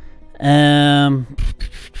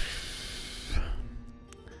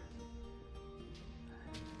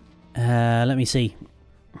 Let me see.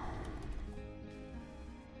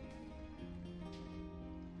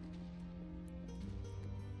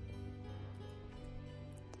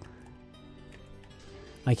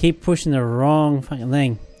 I keep pushing the wrong fucking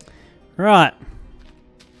thing. Right.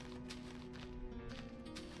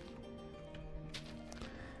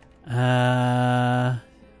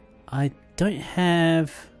 I don't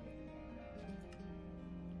have...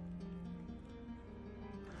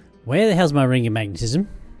 Where the hell's my ring of magnetism?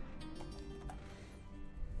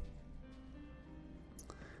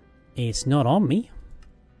 It's not on me.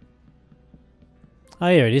 Oh,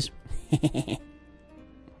 here it is.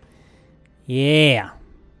 Yeah.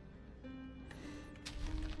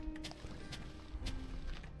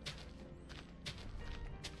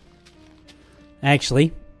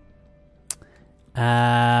 Actually,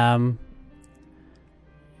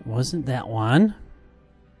 wasn't that one?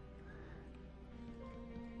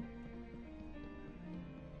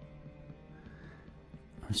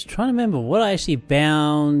 I was trying to remember what I actually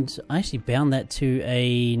bound. I actually bound that to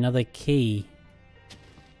another key.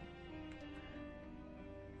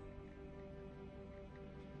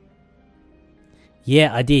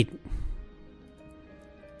 Yeah, I did.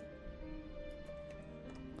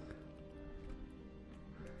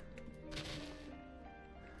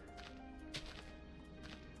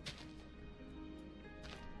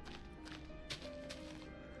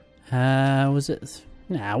 Was it?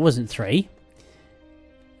 No, it wasn't 3.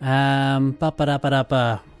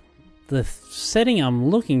 The setting I'm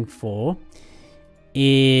looking for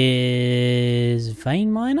is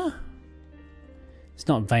vein miner. It's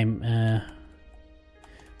not vein.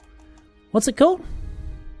 What's it called?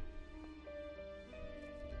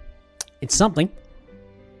 It's something.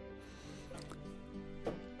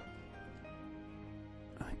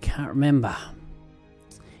 I can't remember.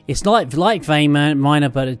 It's like vein miner,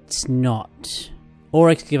 but it's not. Or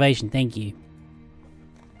excavation. Thank you.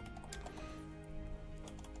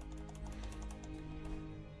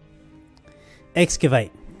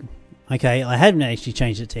 Excavate. Okay, I haven't actually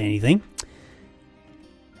changed it to anything.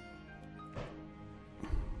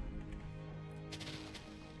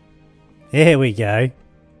 There we go.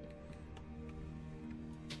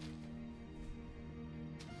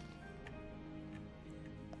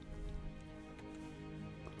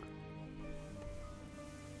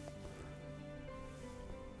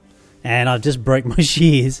 And I've just broke my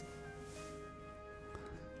shears.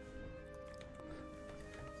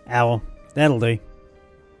 Ow. That'll do.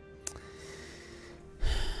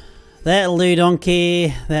 That'll do,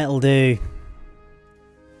 donkey. That'll do.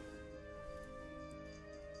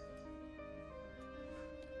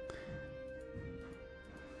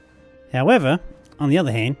 However, on the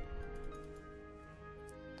other hand,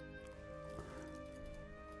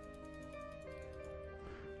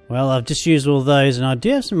 well, I've just used all those, and I do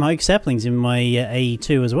have some oak saplings in my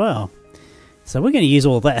AE2 as well. So we're going to use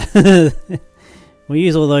all that. We'll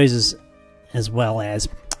use all those as well as.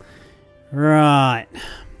 Right.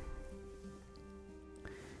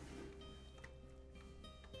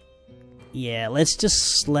 Yeah, let's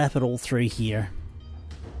just slap it all through here.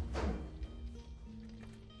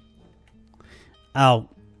 Oh.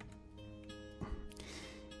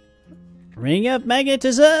 Ring of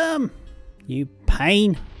magnetism! You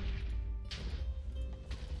pain.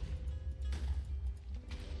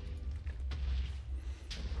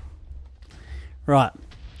 Right.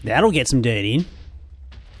 That'll get some dirt in.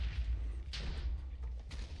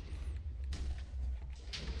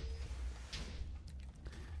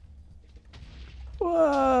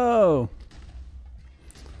 Whoa!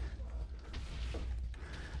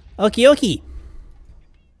 Okie dokie.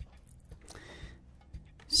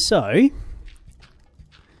 So,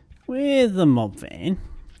 with the mob van,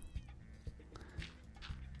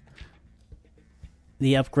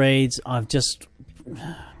 the upgrades I've just...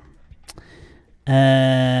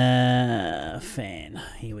 fan.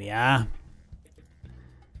 Here we are.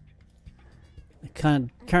 I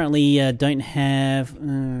currently don't have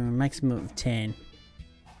maximum of 10.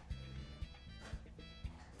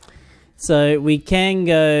 So we can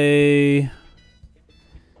go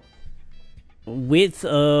width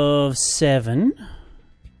of 7.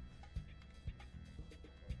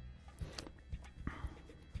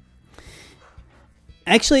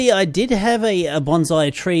 Actually, I did have a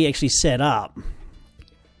bonsai tree actually set up.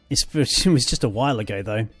 It was just a while ago,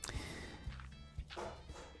 though.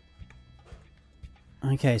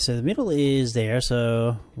 Okay, so the middle is there.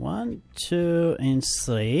 So 1, 2, and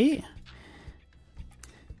 3.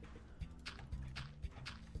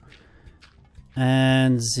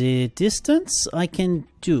 And the distance I can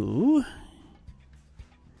do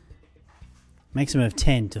maximum of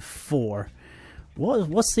 10 to 4.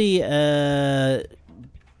 What's the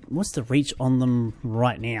reach on them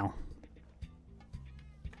right now?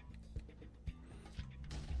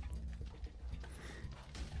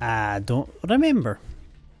 I don't remember.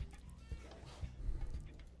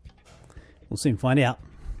 We'll soon find out.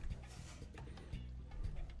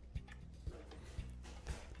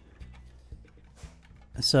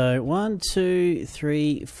 So 1, 2,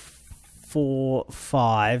 3, 4,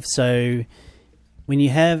 5. So when you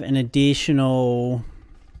have an additional,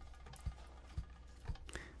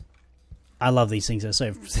 I love these things. They're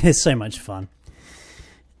so much fun.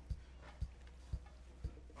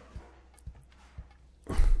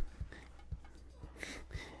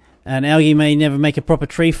 And Algae may never make a proper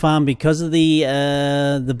tree farm because of the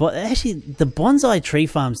bonsai tree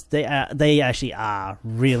farms. They actually are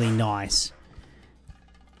really nice.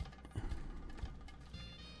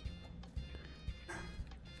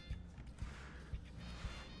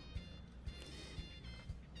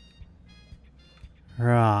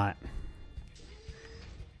 Right.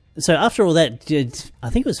 So after all that, I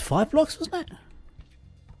think it was 5 blocks, wasn't it?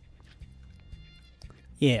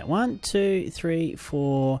 Yeah, 1, 2, 3,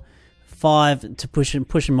 4, 5 to push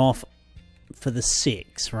them off for the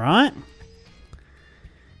 6, right?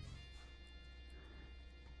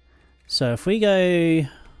 So if we go,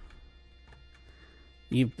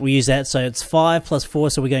 we use that, so it's 5 plus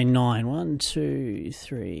 4, so we go 9. 1, 2,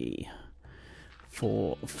 3,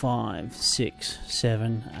 4, 5, 6,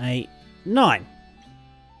 7, 8, 9.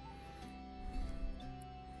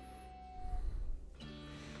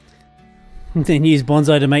 Then use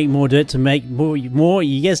bonsai to make more dirt to make more,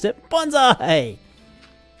 you guessed it, bonsai!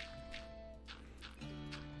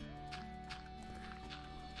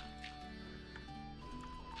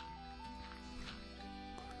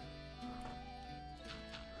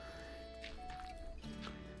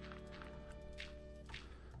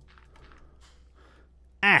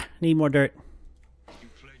 Ah, need more dirt. You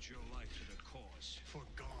pledge your life to the cause. For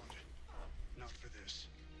God, not for this.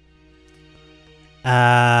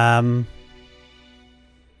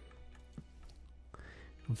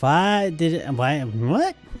 Why did it? Why?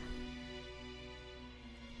 What?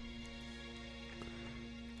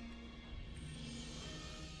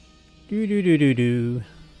 Do.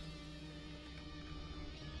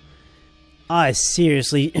 I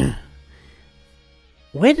seriously.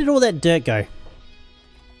 Where did all that dirt go?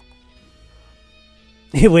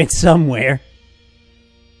 It went somewhere.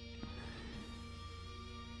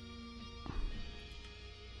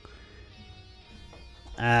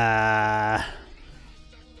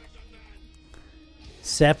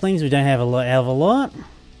 Saplings, we don't have a lot.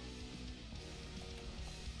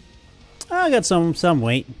 Oh, I got some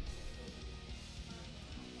wheat.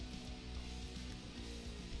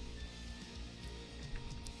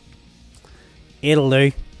 It'll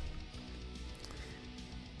do.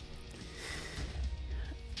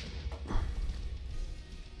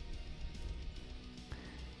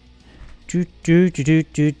 Do.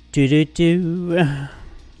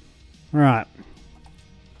 Right.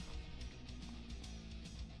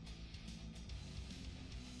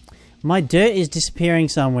 My dirt is disappearing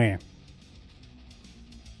somewhere.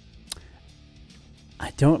 I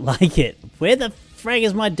don't like it. Where the frag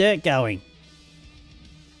is my dirt going?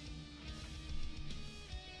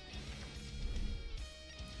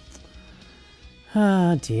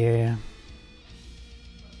 Oh dear.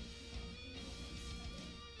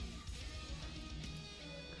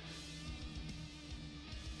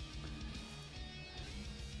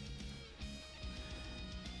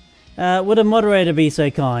 Would a moderator be so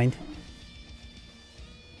kind?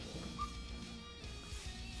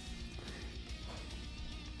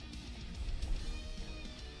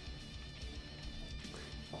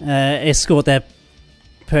 Escort that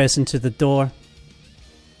person to the door.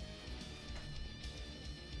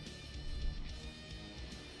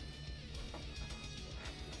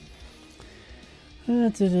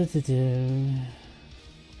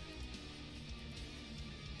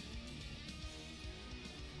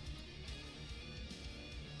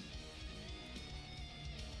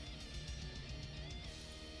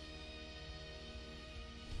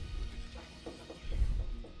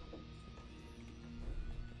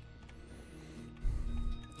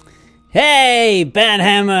 Hey,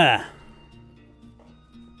 Banhammer!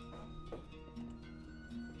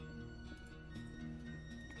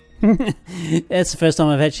 That's the first time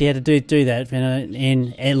I've actually had to do that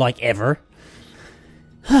in like ever.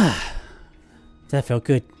 That felt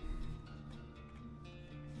good.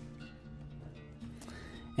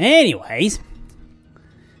 Anyways,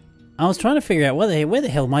 I was trying to figure out where the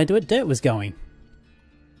hell my dirt was going.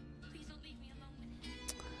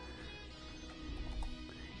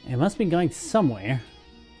 It must have been going somewhere.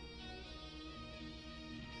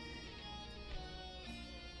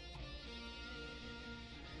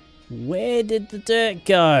 Where did the dirt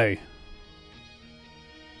go?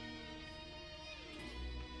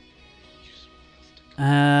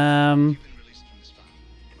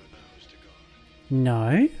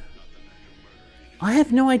 No. I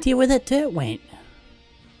have no idea where that dirt went.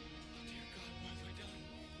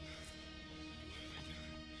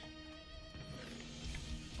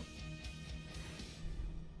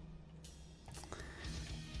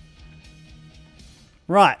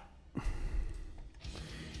 Right.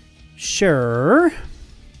 Sure.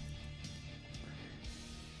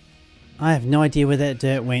 I have no idea where that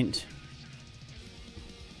dirt went.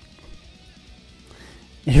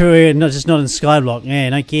 Not in Skyblock. Yeah,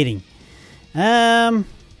 no kidding. That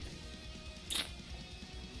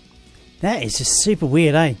is just super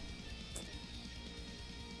weird, eh?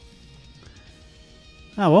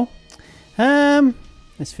 Oh well.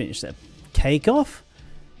 Let's finish that cake off.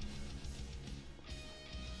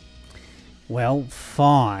 Well,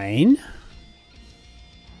 fine.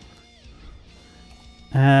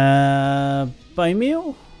 Bone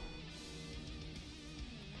meal?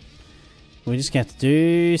 We're just going to have to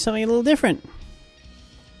do something a little different.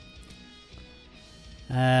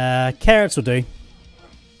 Carrots will do.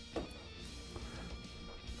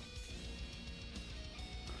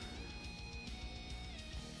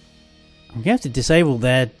 I'm going to have to disable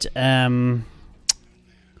that, that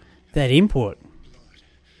import.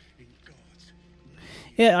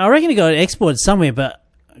 Yeah, I reckon it got exported somewhere, but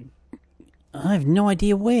I have no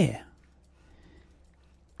idea where.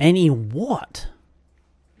 And in what?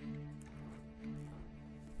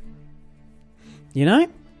 You know?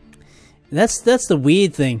 That's the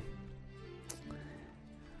weird thing.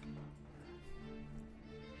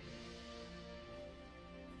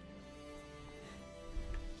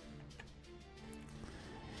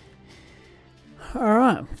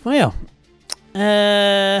 Alright, well.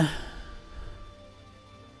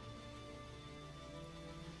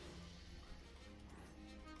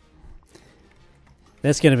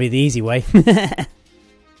 That's going to be the easy way.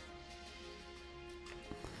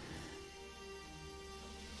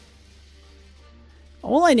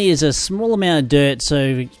 All I need is a small amount of dirt,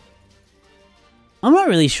 so I'm not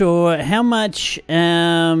really sure how much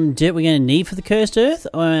dirt we're going to need for the cursed earth,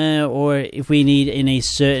 or if we need in a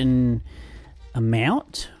certain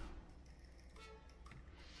amount.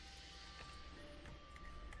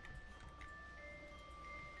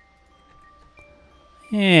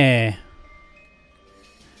 Yeah.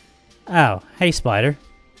 Oh, hey spider.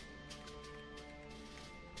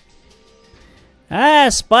 Ah,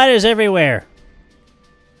 spiders everywhere.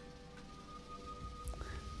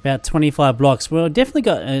 About 25 blocks. Well, definitely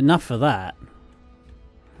got enough for that.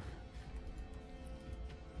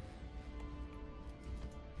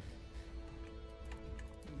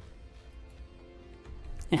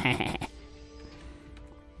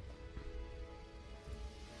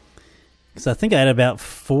 Because I think I had about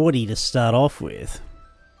 40 to start off with.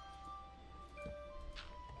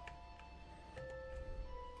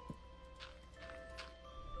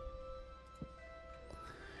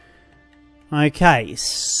 Okay,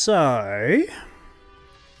 so we're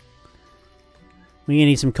going to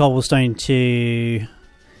need some cobblestone to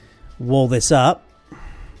wall this up.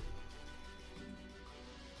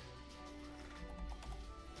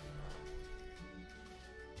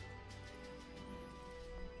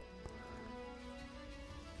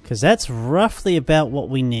 Because that's roughly about what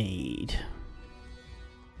we need.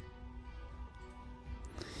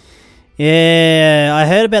 Yeah, I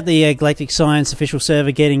heard about the Galactic Science official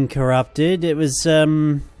server getting corrupted. It was,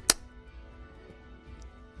 I'm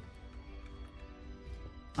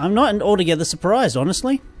not altogether surprised,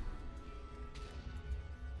 honestly.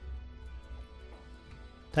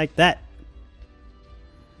 Take that.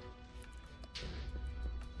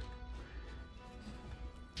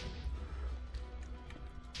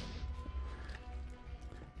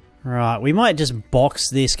 Right, we might just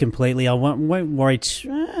box this completely. I won't worry.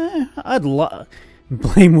 I'd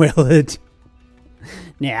blame Willard.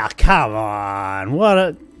 Now, come on.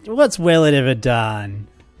 What's Willard ever done?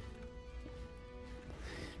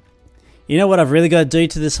 You know what I've really got to do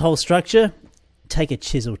to this whole structure? Take a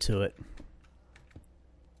chisel to it.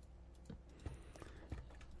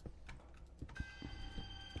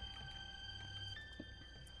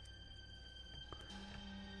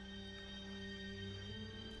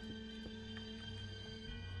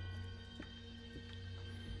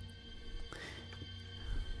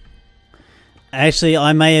 Actually,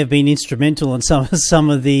 I may have been instrumental in some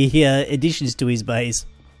of the additions to his base.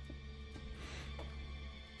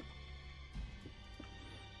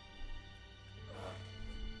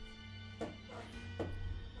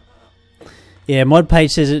 Yeah, mod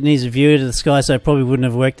page says it needs a view to the sky, so it probably wouldn't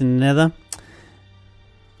have worked in the Nether.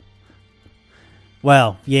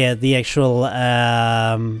 Well, yeah, the actual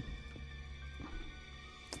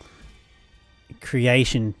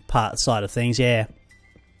creation part side of things, yeah.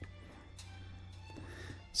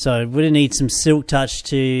 So we're gonna need some silk touch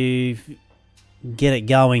to get it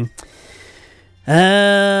going.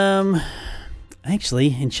 Actually,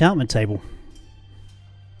 enchantment table.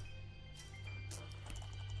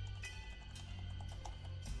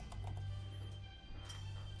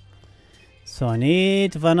 So I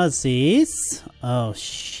need one of these. Oh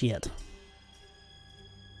shit.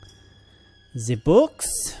 The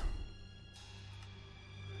books.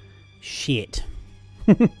 Shit.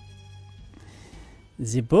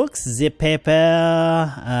 The books, the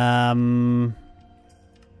paper,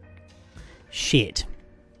 shit.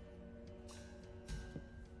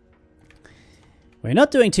 We're not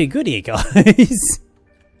doing too good here, guys.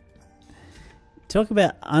 Talk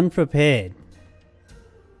about unprepared.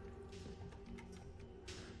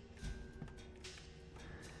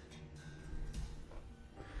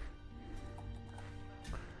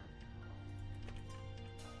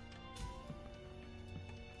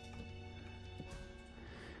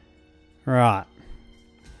 Right.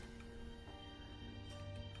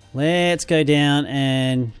 Let's go down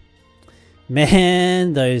and...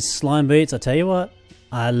 Man, those slime boots, I tell you what.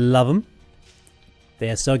 I love them.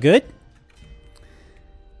 They're so good.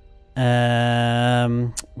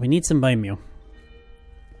 We need some bone meal.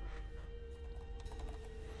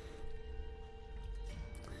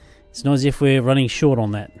 It's not as if we're running short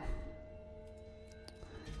on that.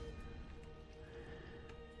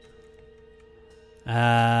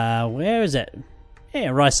 Where is it? Yeah,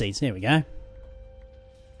 rice seeds. There we go.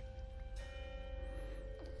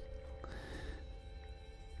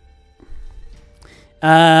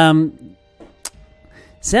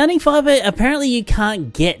 Sounding fiber. Apparently, you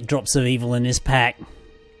can't get drops of evil in this pack.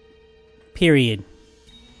 Period.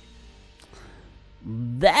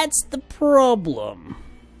 That's the problem.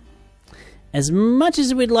 As much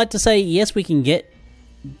as we'd like to say yes, we can get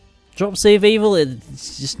drops of evil,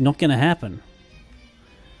 it's just not going to happen.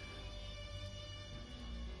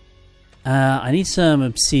 I need some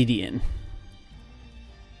obsidian.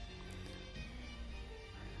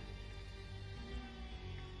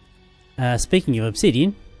 Speaking of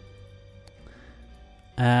obsidian,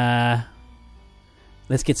 let's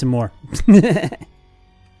get some more.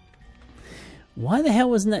 Why the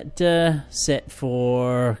hell wasn't that set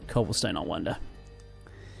for cobblestone, I wonder?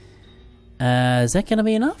 Is that going to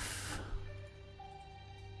be enough?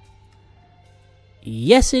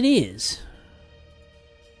 Yes, it is.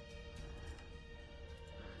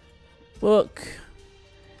 Book.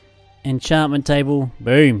 Enchantment table.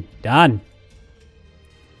 Boom. Done.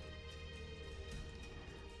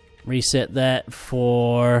 Reset that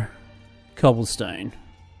for cobblestone.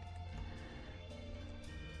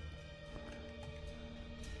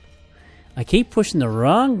 I keep pushing the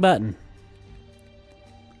wrong button.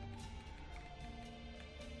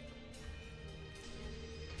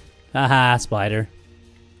 Haha, spider.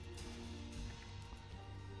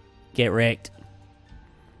 Get wrecked.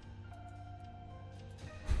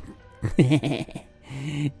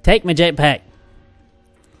 Take my jetpack.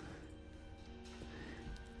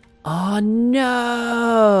 Oh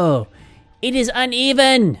no! It is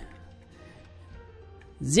uneven!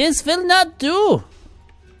 This will not do!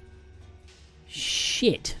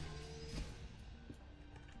 Shit.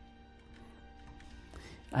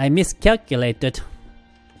 I miscalculated.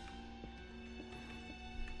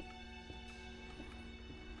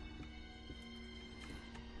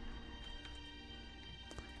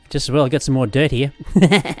 Just as well, I got some more dirt here.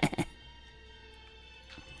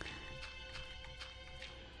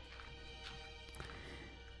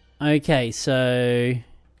 Okay, so...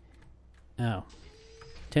 Oh.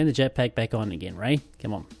 Turn the jetpack back on again, Ray.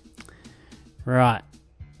 Come on. Right.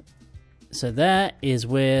 So that is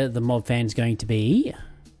where the mob van's going to be.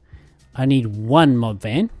 I need one mob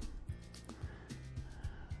van.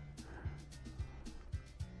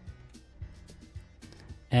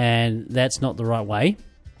 And that's not the right way.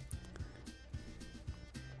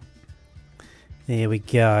 There we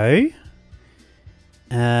go.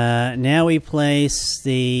 Now we place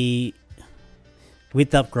the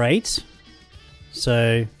width upgrades.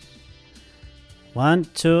 So 1,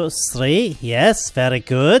 2, 3. Yes, very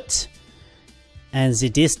good. And the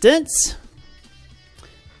distance.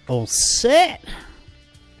 All set.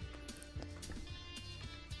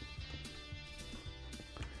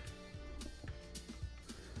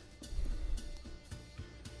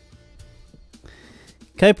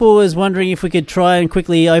 Copal was wondering if we could try and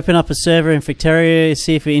quickly open up a server in Victoria,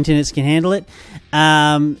 see if our internets can handle it.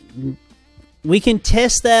 We can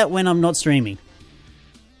test that when I'm not streaming.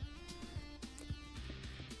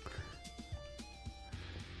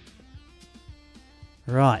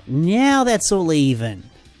 Right, now that's all even.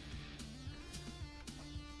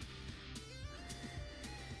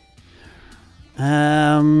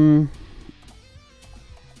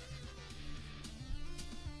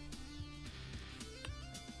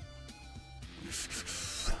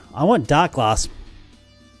 I want dark glass.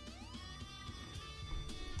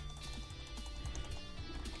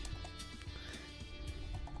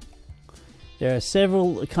 There are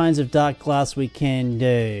several kinds of dark glass we can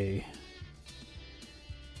do.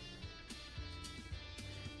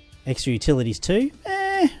 Extra utilities too?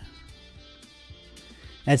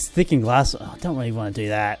 That's thickened glass. Oh, I don't really want to do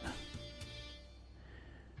that.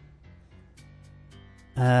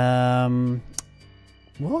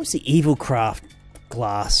 What was the evil craft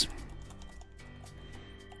glass?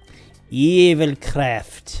 Evil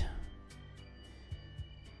craft.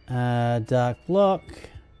 Dark block.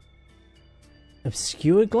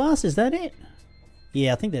 Obscured glass, is that it?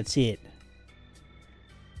 Yeah, I think that's it.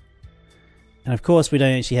 And of course we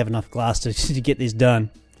don't actually have enough glass to get this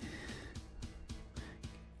done.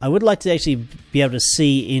 I would like to actually be able to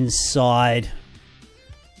see inside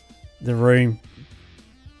the room.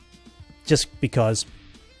 Just because.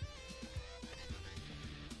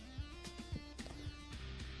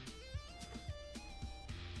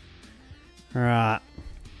 Right.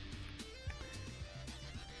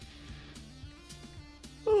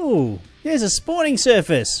 Ooh, there's a spawning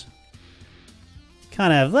surface.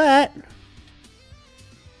 Can't have that.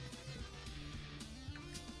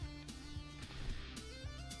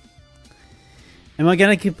 Am I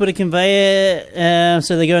going to put a conveyor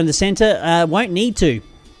so they go in the center? Won't need to.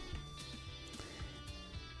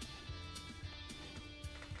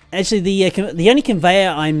 Actually, the only conveyor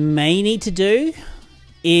I may need to do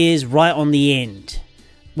is right on the end,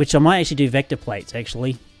 which I might actually do vector plates.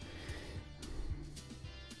 Actually,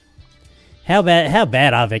 how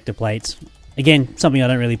bad are vector plates? Again, something I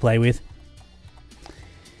don't really play with.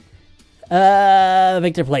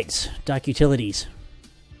 Vector plates, dark utilities.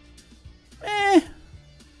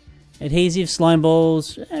 Adhesive, slime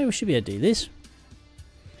balls. We should be able to do this.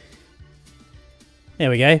 There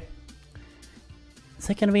we go. Is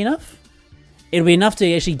that going to be enough? It'll be enough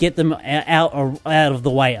to actually get them out of the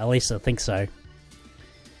way. At least I think so.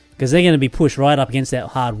 Because they're going to be pushed right up against that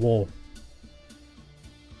hard wall.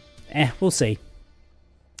 We'll see.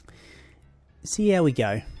 See how we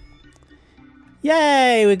go.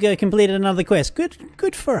 Yay! We've completed another quest.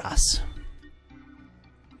 Good for us.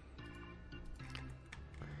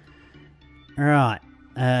 Right.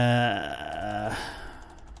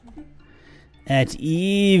 At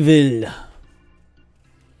evil.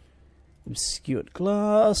 Obscured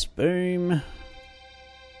glass. Boom.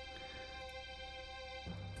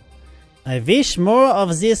 I wish more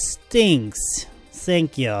of these things.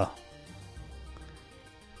 Thank you.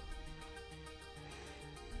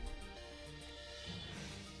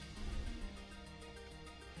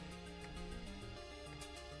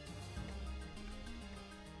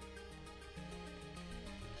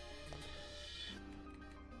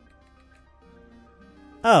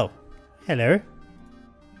 Oh, hello.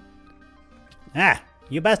 Ah,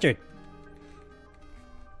 you bastard.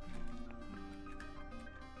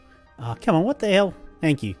 Oh, come on, what the hell?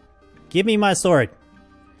 Thank you. Give me my sword.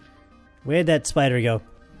 Where'd that spider go?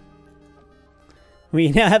 We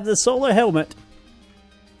now have the solar helmet.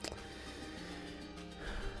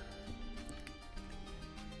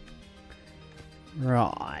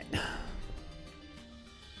 Right.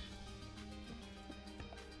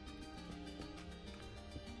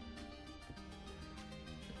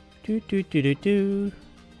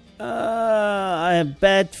 I have a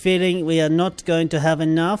bad feeling we are not going to have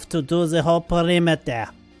enough to do the whole perimeter.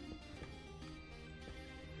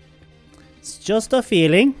 It's just a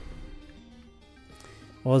feeling.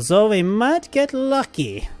 Although we might get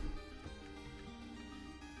lucky.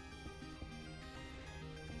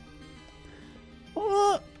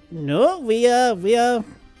 Oh, no, we are.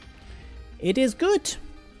 It is good.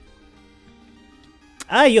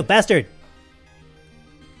 Ah, you bastard!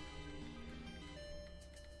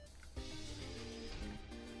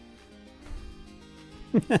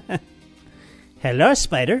 Hello,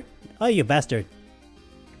 spider. Oh, you bastard.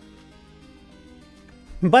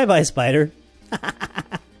 Bye-bye, spider.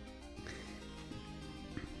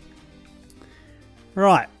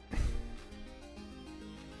 Right.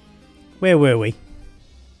 Where were we?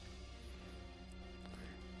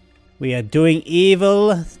 We are doing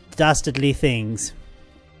evil, dastardly things.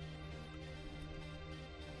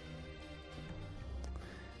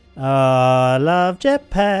 I love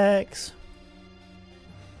jetpacks.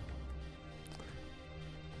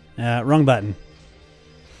 Wrong button.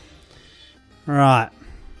 Right.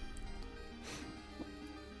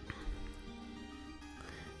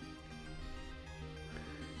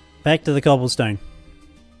 Back to the cobblestone.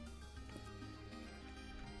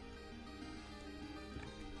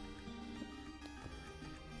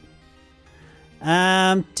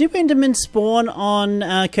 Do Endermen spawn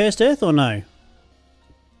on Cursed Earth or no?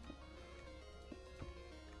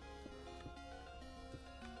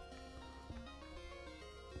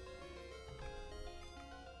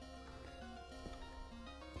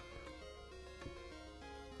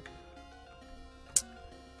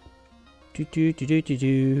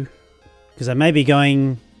 Because I may be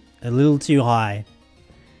going a little too high.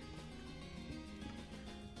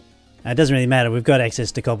 It doesn't really matter, we've got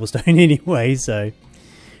access to cobblestone anyway, so...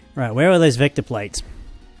 Right, where are those vector plates?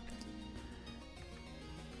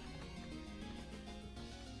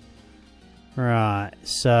 Right,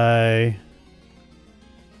 so...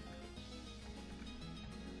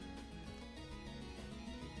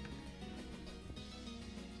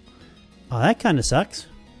 Oh, that kind of sucks.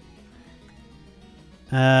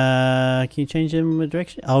 Can you change them a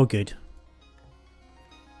direction? Oh, good.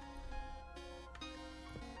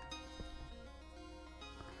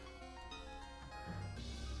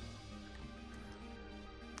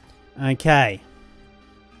 Okay.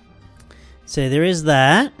 So there is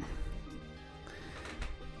that.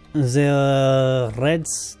 The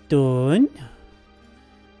redstone.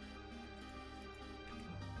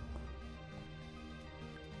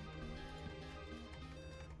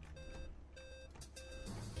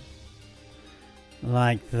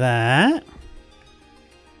 Like that.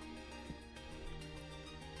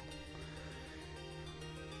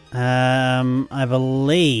 I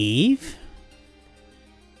believe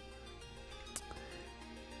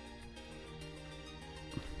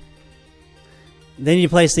then you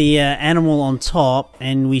place the animal on top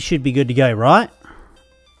and we should be good to go, right?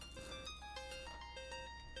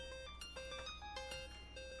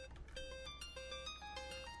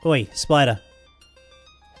 Oi, spider.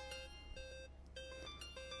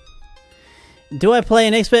 Do I play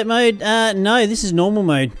in expert mode? No, this is normal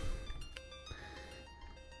mode.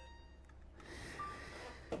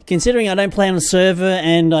 Considering I don't play on a server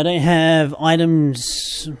and I don't have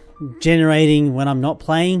items generating when I'm not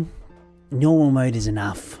playing, normal mode is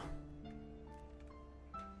enough.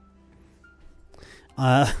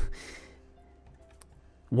 At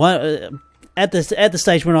the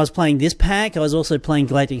stage when I was playing this pack, I was also playing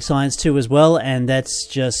Galactic Science 2 as well, and that's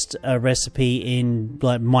just a recipe in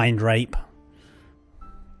like mind rape.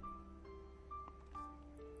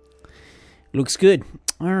 Looks good.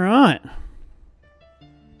 All right.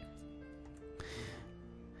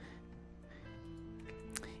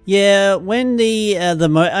 Yeah, when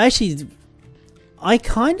actually, I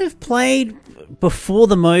kind of played before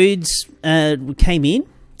the modes came in,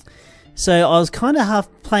 so I was kind of half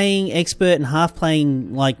playing expert and half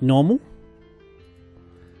playing like normal.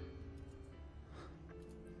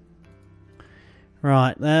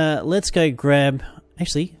 Right, let's go grab.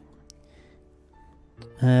 Actually,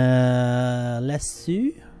 lasso.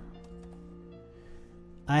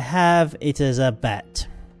 I have it as a bat.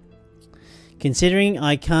 Considering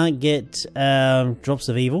I can't get drops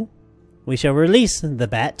of evil, we shall release the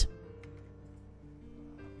bat.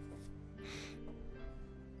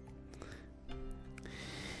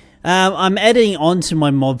 I'm adding on to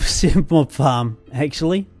my mob farm,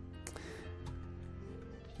 actually.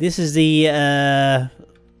 This is the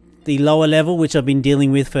lower level, which I've been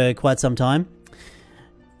dealing with for quite some time.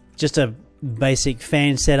 Just a basic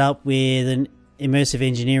fan setup with an immersive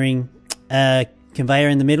engineering conveyor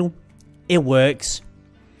in the middle. It works.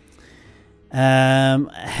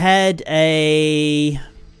 Had a...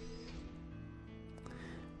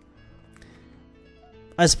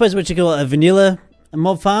 I suppose what you call a vanilla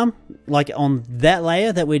mob farm, like on that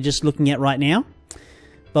layer that we're just looking at right now.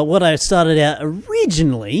 But what I started out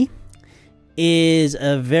originally is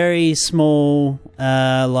a very small,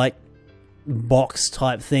 like, box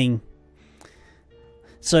type thing.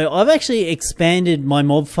 So I've actually expanded my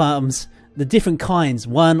mob farms, the different kinds,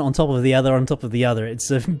 one on top of the other on top of the other.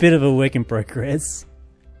 It's a bit of a work in progress.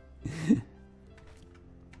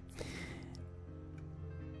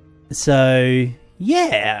 So,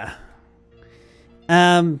 yeah.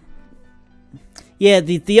 Yeah,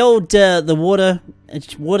 the old the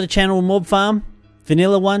water channel mob farm,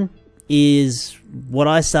 vanilla one, is what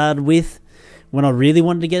I started with when I really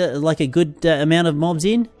wanted to get like a good amount of mobs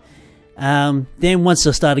in. Then once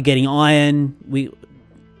I started getting iron,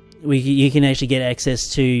 you can actually get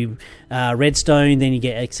access to redstone. Then you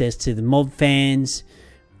get access to the mob fans,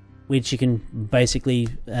 which you can basically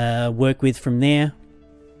work with from there.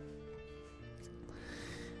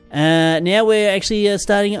 Now we're actually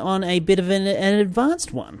starting on a bit of an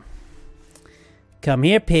advanced one. Come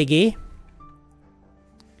here, Piggy.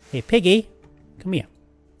 Hey, Piggy. Come here.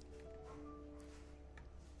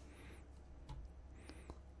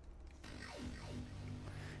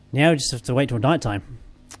 Now we just have to wait till night time.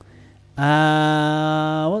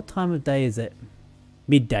 What time of day is it?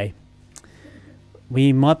 Midday.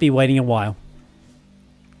 We might be waiting a while.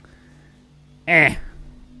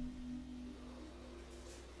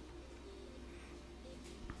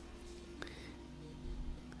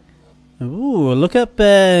 Ooh, look up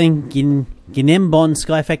Ginembon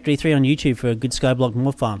Sky Factory 3 on YouTube for a good Skyblock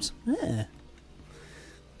mob farms. Yeah.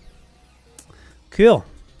 Cool.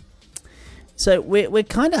 So we're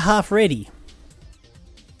kind of half ready.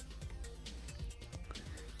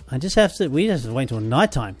 We just have to wait until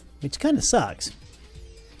night time, which kind of sucks.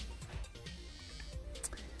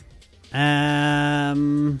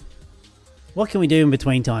 What can we do in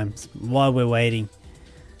between times while we're waiting?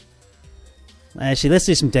 Actually, let's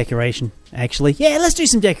do some decoration. Actually, yeah, let's do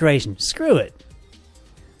some decoration. Screw it.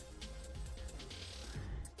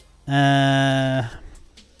 That's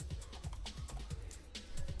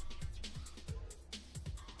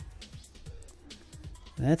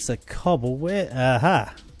a cobble. Where?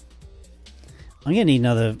 Aha. I'm gonna need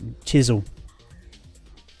another chisel.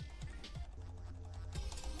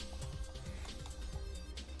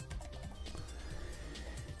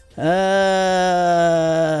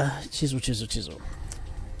 Chisel.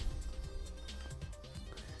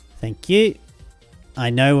 Thank you. I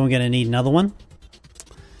know we're going to need another one.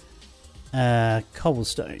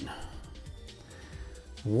 Cobblestone.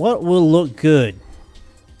 What will look good?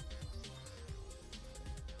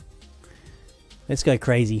 Let's go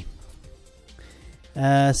crazy.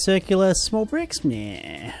 Circular small bricks?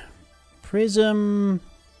 Nah. Prism.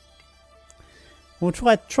 We'll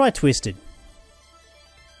try twisted.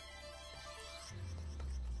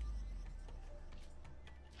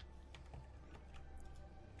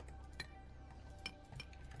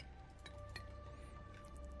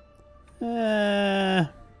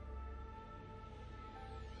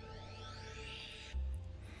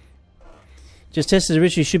 Just tested the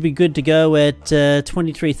ritual, should be good to go at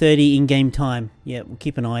 23:30 in-game time. Yeah, we'll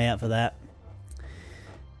keep an eye out for that.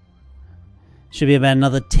 Should be about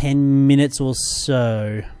another 10 minutes or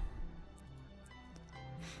so.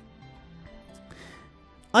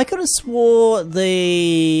 I could have swore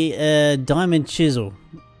the diamond chisel.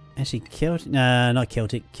 Actually, Celtic. No, not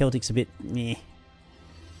Celtic. Celtic's a bit meh.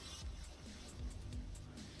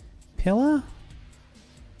 Pillar?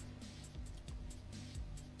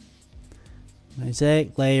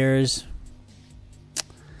 Mosaic layers.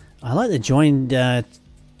 I like the joined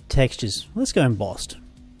textures. Let's go embossed.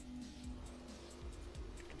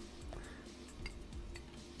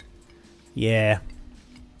 Yeah.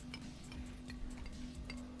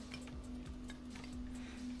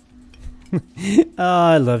 Oh,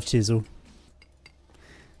 I love chisel.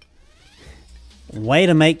 Way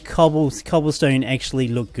to make cobblestone actually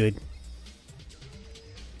look good.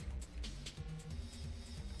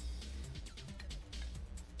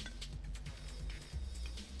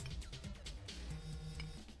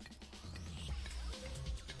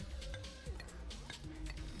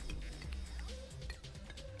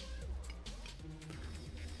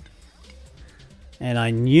 And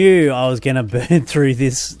I knew I was going to burn through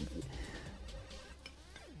this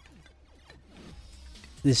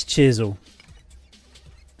chisel.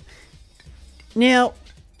 Now,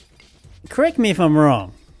 correct me if I'm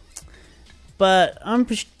wrong, but I'm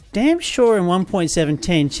damn sure in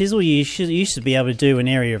 1.710 chisel used to be able to do an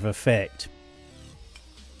area of effect.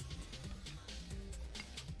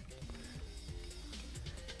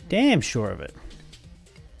 Damn sure of it.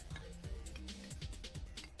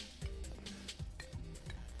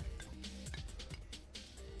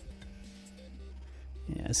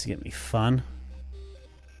 Yeah, this is gonna be fun.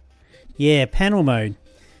 Yeah, panel mode.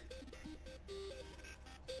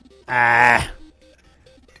 I'm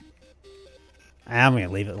gonna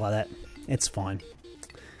leave it like that. It's fine.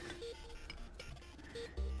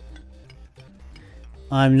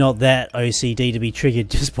 I'm not that OCD to be triggered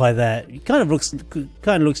just by that. It kind of looks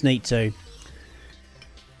neat too.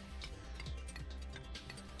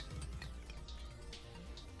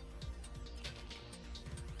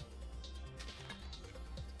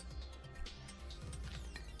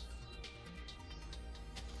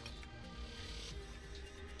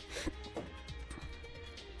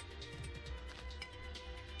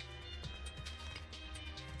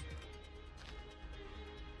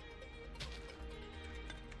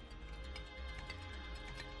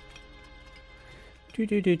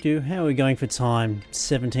 How are we going for time?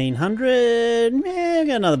 1700? Yeah, we've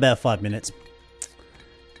got another about 5 minutes.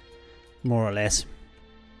 More or less.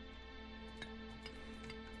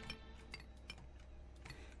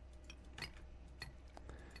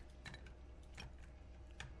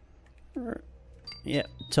 Yep,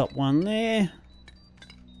 top one there.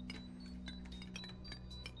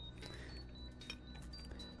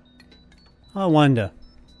 I wonder.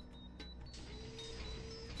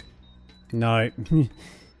 No.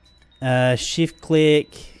 Shift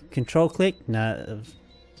click, control click, no.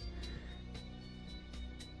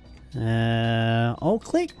 Alt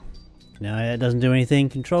click, no, it doesn't do anything.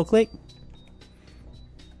 Control click.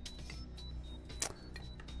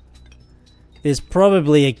 There's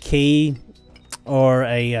probably a key or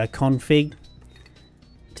a config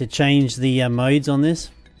to change the modes on this.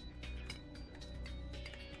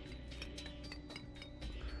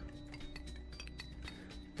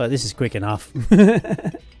 But this is quick enough.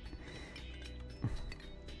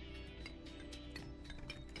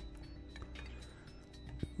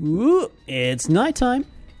 Ooh, it's nighttime.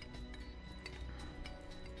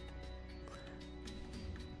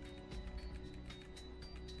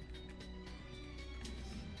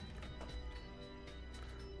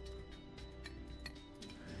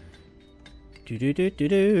 Do do do do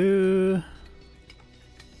do.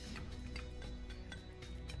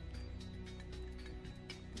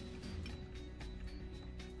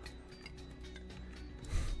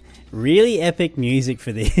 Really epic music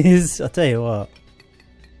for this, I'll tell you what.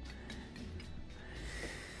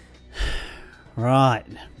 Right,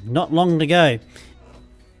 not long to go.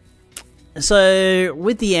 So,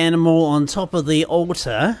 with the animal on top of the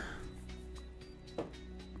altar,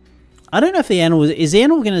 I don't know if the animal is the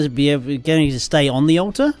animal going to stay on the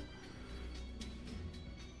altar?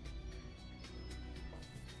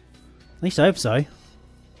 At least I hope so.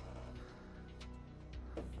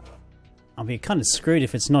 I'll be kind of screwed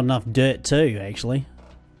if it's not enough dirt too, actually.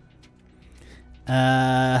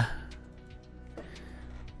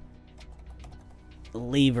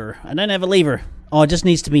 Lever. I don't have a lever. Oh, it just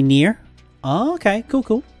needs to be near. Oh, okay. Cool,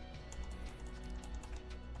 cool.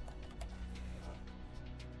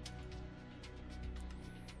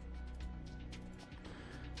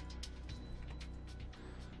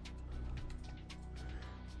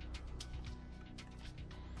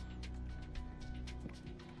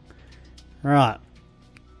 Right.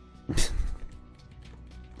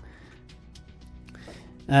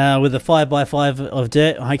 With a 5x5 of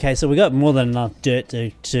dirt. Okay, so we got more than enough dirt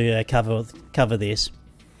to cover this.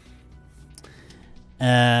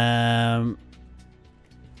 Let's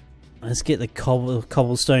get the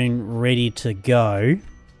cobblestone ready to go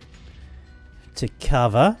to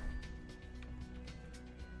cover.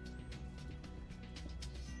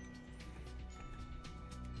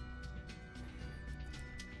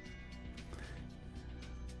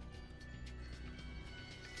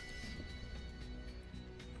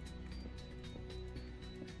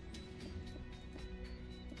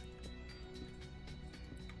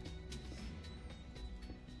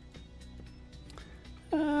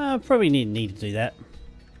 Probably need to do that.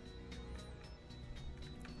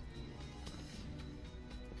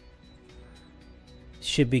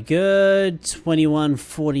 Should be good.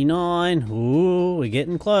 2149. Ooh, we're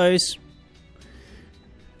getting close.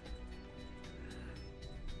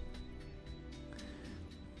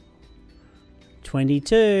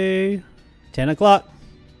 22. 10 o'clock.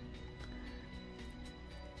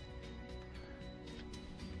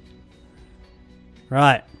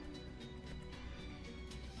 Right.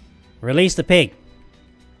 Release the pig.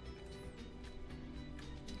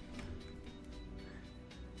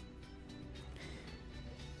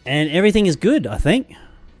 And everything is good, I think.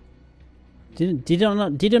 Did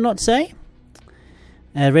it not say?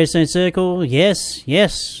 Redstone circle. Yes,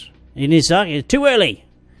 yes. It is dark. It's too early.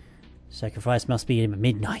 Sacrifice must be at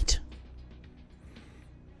midnight.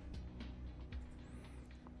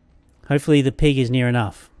 Hopefully the pig is near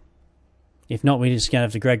enough. If not, we're just going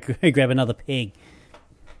to have to grab another pig.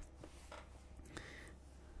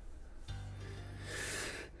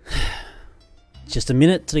 Just a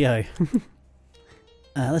minute to go.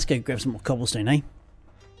 Let's go grab some more cobblestone, eh?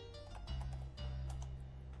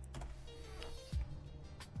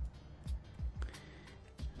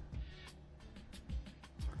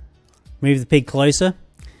 Move the pig closer.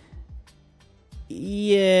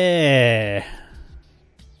 Yeah.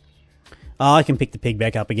 Oh, I can pick the pig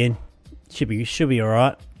back up again. Should be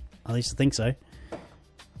alright. At least I think so.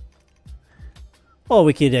 Or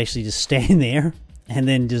we could actually just stand there and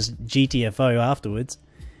then just GTFO afterwards.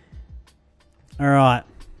 Alright.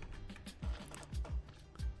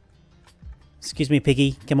 Excuse me,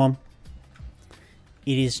 piggy. Come on.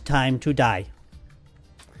 It is time to die.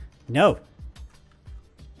 No.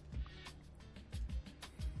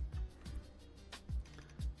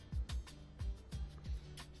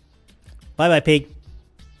 Bye-bye, pig.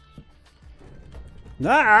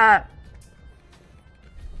 Ah!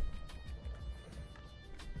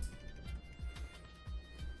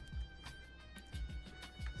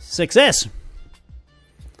 Success!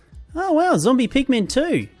 Oh wow, zombie pigmen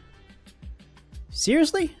too.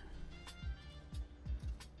 Seriously?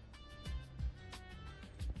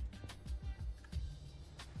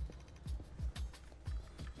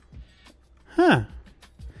 Huh.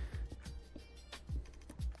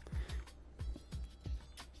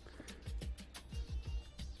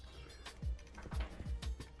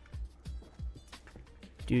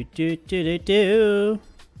 Do do do do do.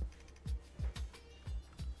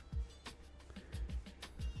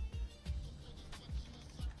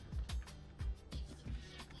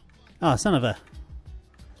 Oh, son of a.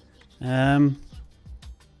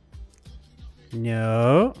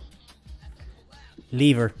 No.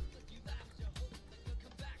 Lever.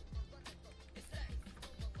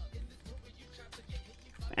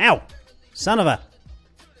 Ow! Son of a.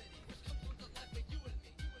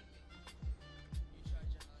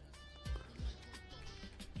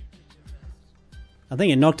 I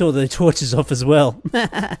think it knocked all the torches off as well.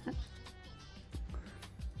 That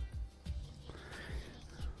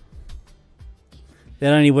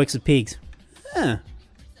only works with pigs. Huh.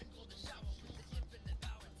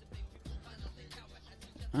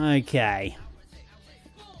 Okay.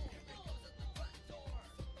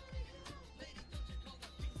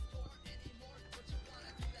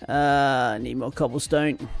 Need more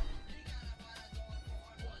cobblestone.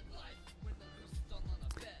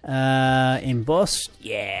 Embossed,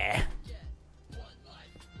 yeah.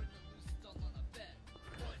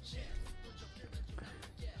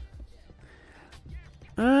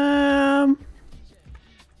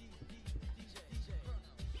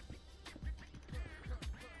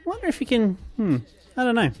 Wonder if you can. I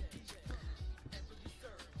don't know.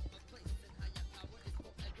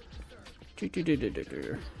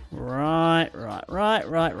 Right.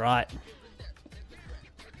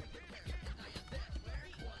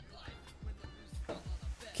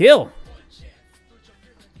 Kill.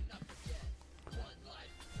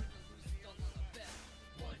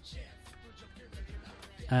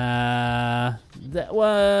 That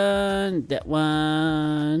one.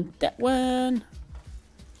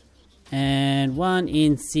 And one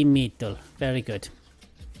in the middle. Very good.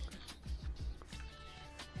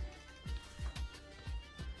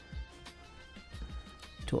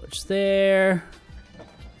 Torch there.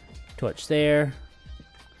 Torch there.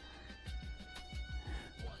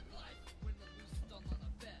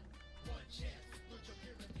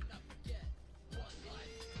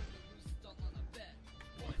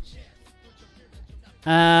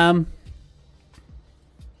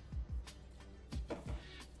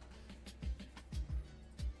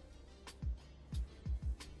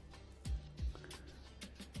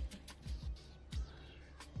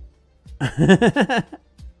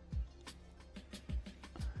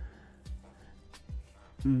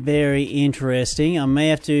 Very interesting. I may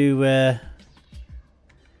have to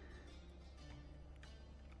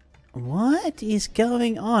what is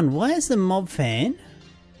going on? Why is the mob fan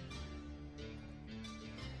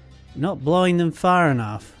not blowing them far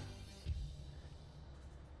enough?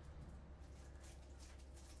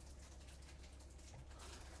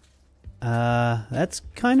 That's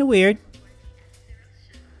kind of weird.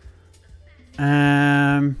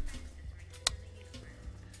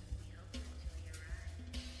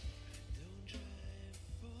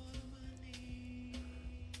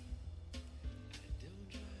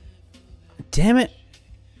 Damn it.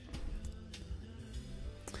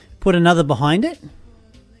 Put another behind it?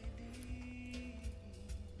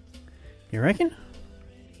 You reckon?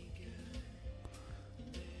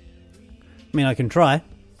 I mean, I can try.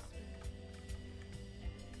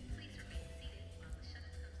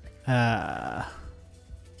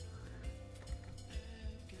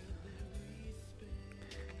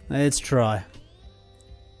 Let's try.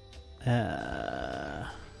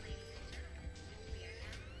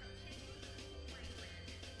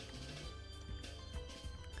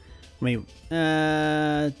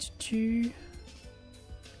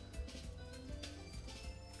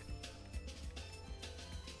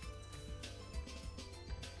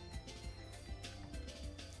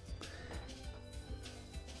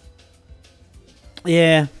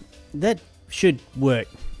 Yeah, that should work.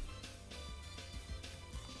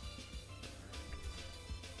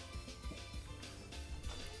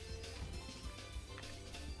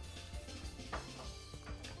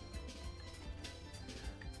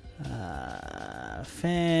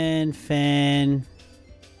 Fan,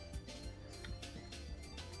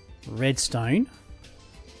 redstone.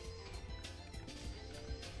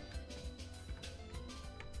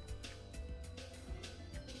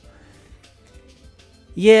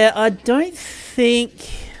 Yeah, I don't think...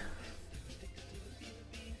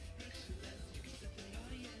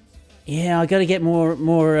 Yeah, I got to get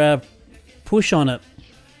more push on it.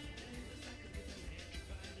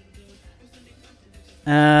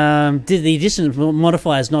 The distance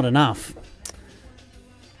modifier is not enough.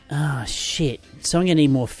 Ah, shit. So I'm going to need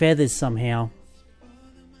more feathers somehow.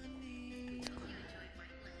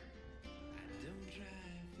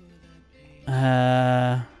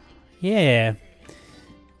 Yeah.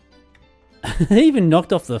 They even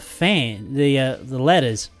knocked off the fan, the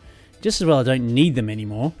ladders. Just as well I don't need them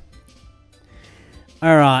anymore.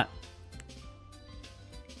 Alright.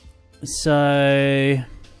 So...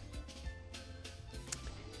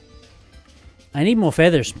 I need more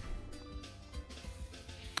feathers.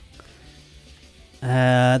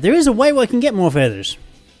 There is a way where I can get more feathers.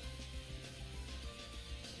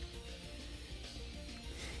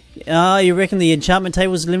 You reckon the enchantment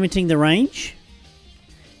table is limiting the range?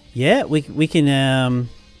 Yeah, we can,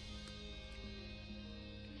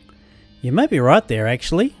 you might be right there,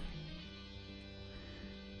 actually.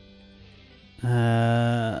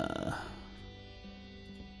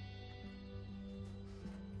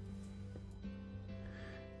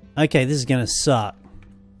 Okay, this is gonna suck.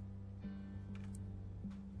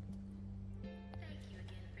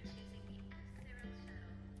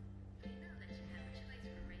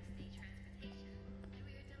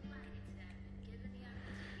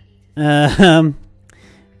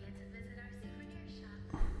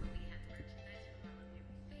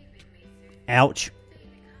 Ouch.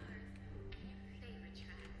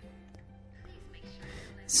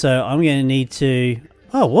 So I'm going to need to...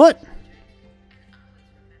 Oh, what?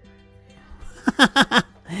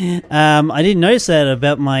 I didn't notice that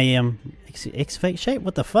about my X-Fake shape.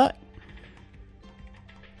 What the fuck?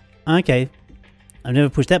 Okay. I've never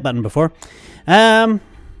pushed that button before.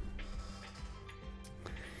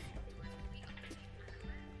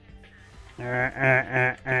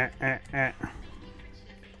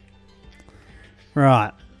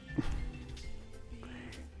 Right.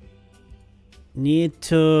 Need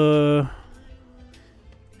to...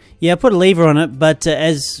 Yeah, I put a lever on it, but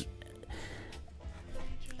as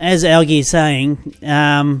Algie is saying,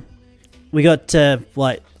 we got,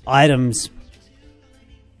 like, items.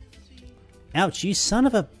 Ouch, you son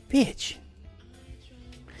of a bitch.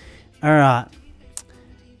 Alright.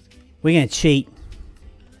 We're gonna cheat.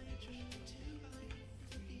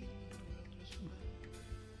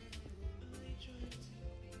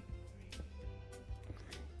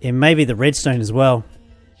 It may be the redstone as well.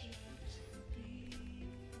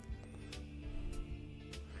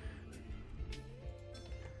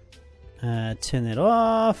 Turn that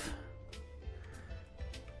off.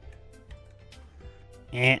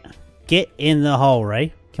 And get in the hole,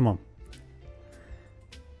 Ray. Come on.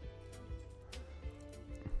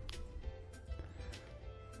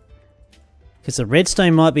 Because the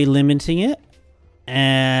redstone might be limiting it.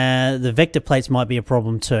 The vector plates might be a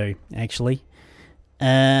problem too, actually.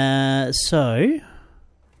 So...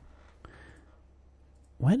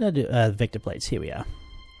 Where did I do... vector plates, here we are.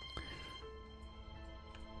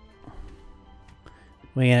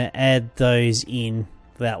 We're going to add those in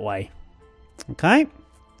that way. Okay.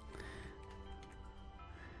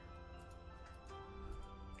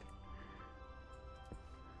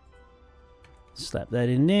 Slap that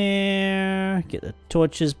in there. Get the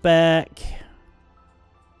torches back.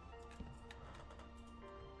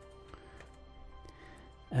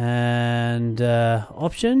 And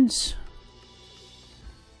options.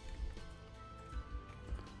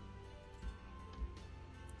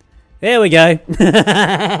 There we go.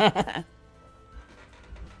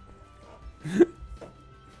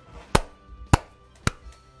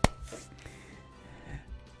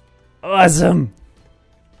 Awesome.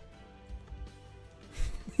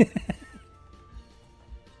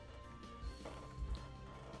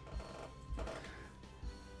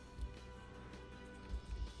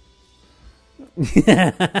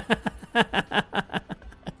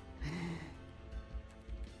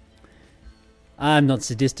 I'm not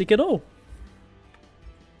sadistic at all.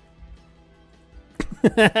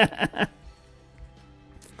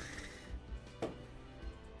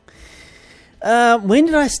 When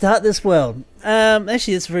did I start this world?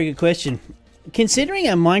 Actually, that's a very good question. Considering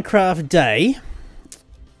a Minecraft day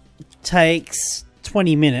takes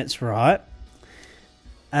 20 minutes, right?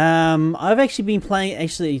 I've actually been playing,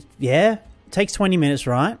 yeah, it takes 20 minutes,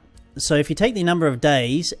 right? So if you take the number of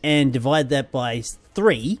days and divide that by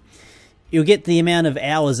 3, you'll get the amount of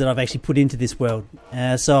hours that I've actually put into this world.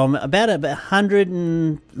 So I'm about 100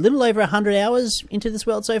 and little over 100 hours into this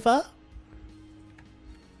world so far.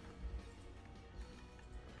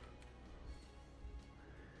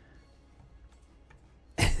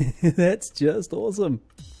 That's just awesome.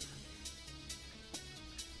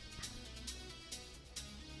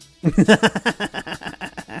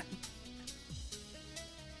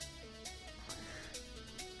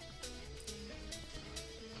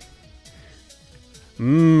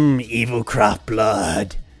 Evil craft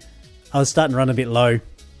blood. I was starting to run a bit low.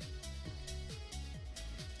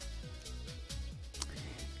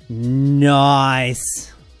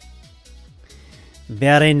 Nice.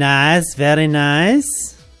 Very nice, very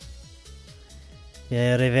nice.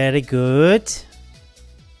 Very, very good.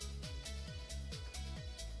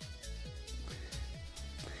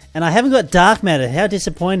 And I haven't got dark matter. How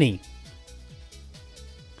disappointing.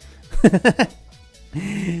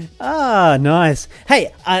 Ah, nice.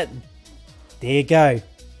 Hey, there you go.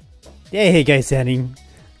 There you go, Sandy.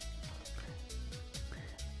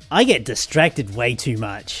 I get distracted way too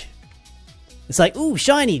much. It's like, ooh,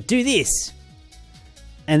 shiny, do this.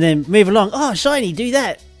 And then move along. Oh, shiny, do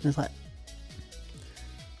that. And it's like,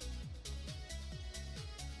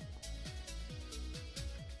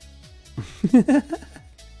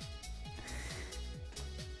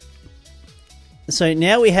 so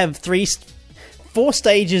now we have 4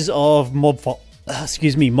 stages of mob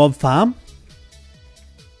farm.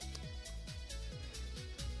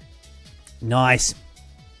 Nice.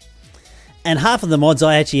 And half of the mods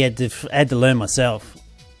I actually had to learn myself.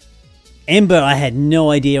 Ember I had no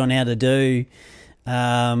idea on how to do.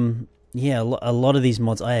 Yeah, a lot of these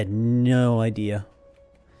mods I had no idea.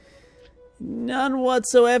 None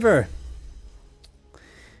whatsoever.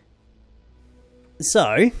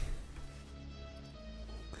 So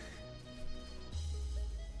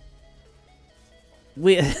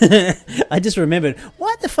I just remembered,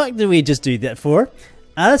 what the fuck did we just do that for?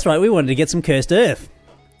 That's right, we wanted to get some cursed earth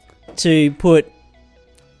to put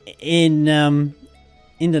in the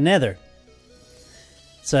nether.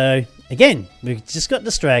 So again, we just got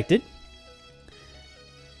distracted.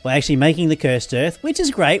 We're actually making the cursed earth, which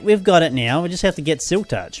is great. We've got it now. We just have to get silk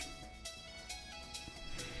touch.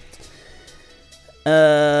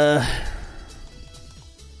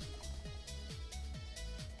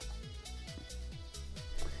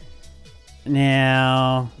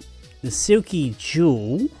 Now the silky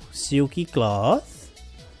jewel, silky cloth.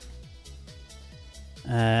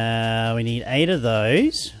 We need 8 of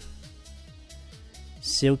those.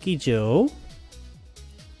 Silky jewel.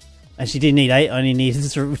 Actually, didn't need 8. I only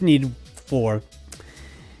needed 4.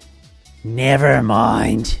 Never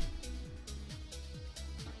mind.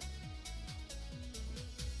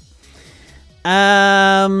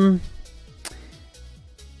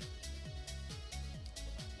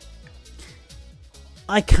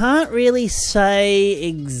 I can't really say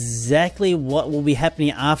exactly what will be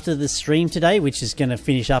happening after the stream today, which is going to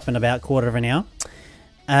finish up in about 1/4 of an hour.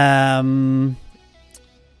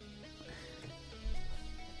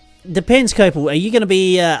 Depends, Copal. Are you going to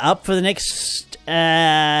be up for the next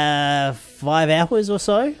 5 hours or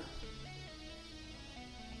so?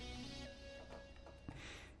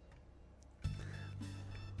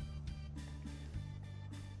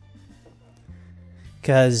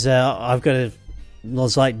 Because I've got to,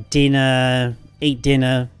 like, dinner, eat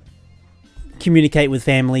dinner, communicate with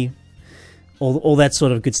family, all that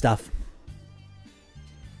sort of good stuff.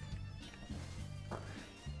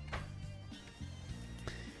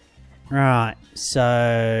 Right,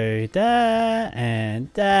 so that and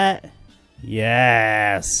that.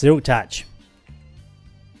 Yeah, silk touch.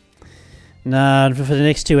 No, for the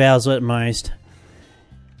next 2 hours at most.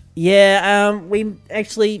 Yeah, we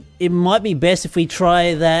actually, it might be best if we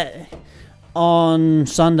try that on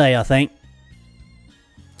Sunday, I think.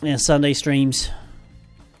 Yeah, Sunday streams.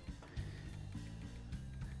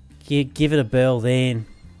 Give it a bell then.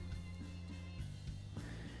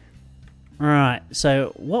 Alright,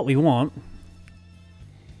 so what we want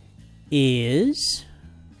is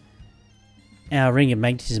our Ring of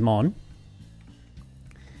Magnetism on.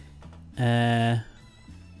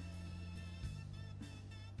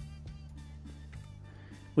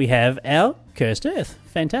 We have our Cursed Earth.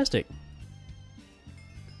 Fantastic.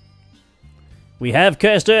 We have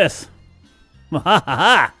Cursed Earth. Ha ha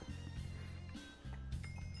ha!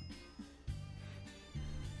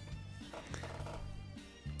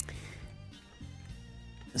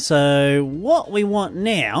 So what we want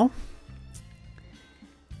now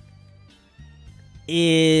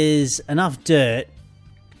is enough dirt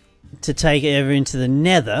to take it over into the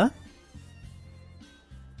Nether,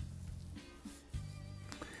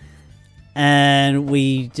 and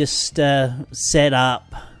we just set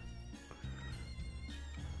up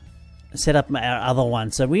our other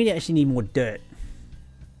one. So we actually need more dirt.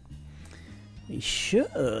 We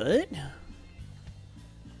should.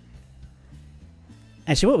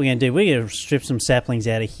 Actually, what we're going to do, we're going to strip some saplings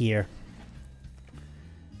out of here.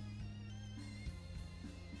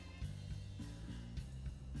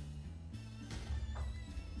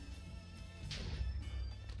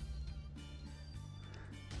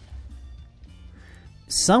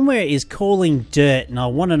 Somewhere is calling dirt, and I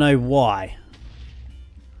want to know why.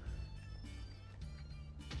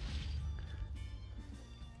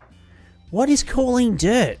 What is calling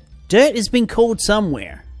dirt? Dirt has been called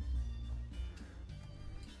somewhere.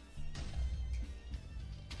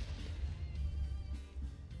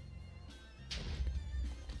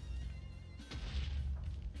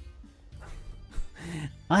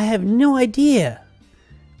 I have no idea.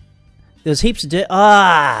 There's heaps of dirt.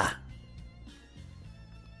 Ah!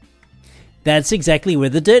 That's exactly where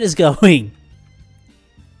the dirt is going.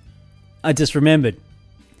 I just remembered.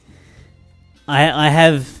 I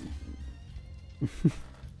have...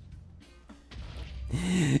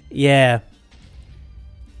 yeah.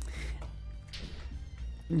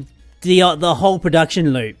 The whole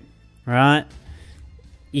production loop, right?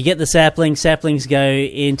 You get the saplings go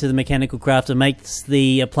into the mechanical crafter, makes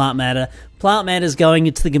the plant matter. Plant matter is going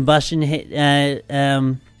into the combustion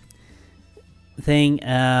thing.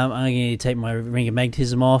 I'm going to take my Ring of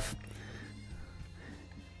Magnetism off.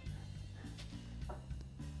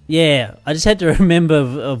 Yeah, I just had to remember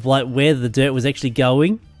of like where the dirt was actually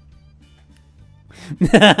going.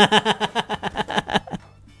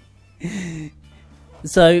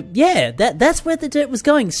 So yeah, that's where the dirt was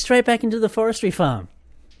going, straight back into the forestry farm.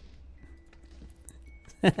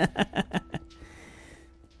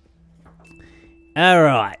 All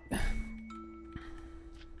right.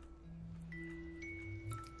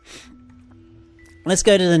 Let's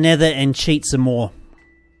go to the Nether and cheat some more.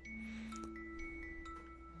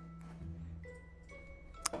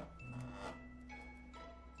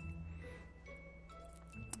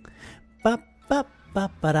 Ba ba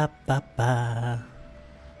ba ba da ba ba.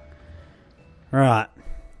 Right.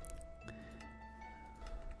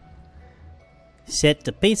 Set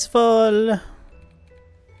to peaceful.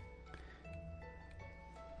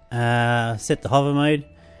 Set to hover mode.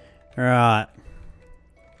 Right.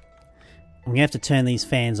 I'm going to have to turn these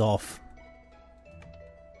fans off.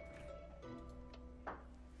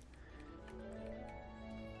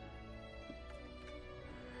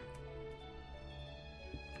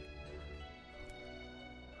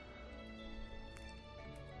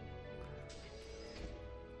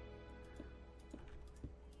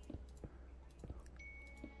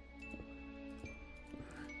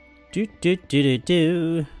 Do do do do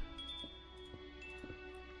do.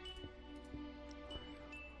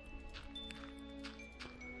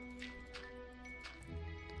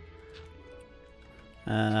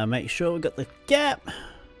 Make sure we got the gap.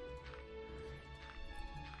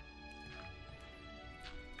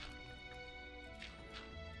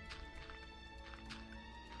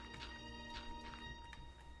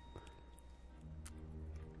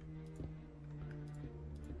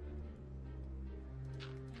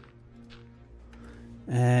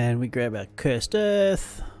 And we grab our Cursed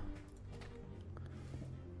Earth.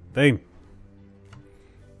 Boom.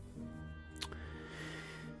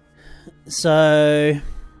 So,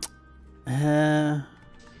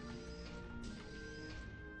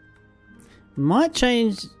 might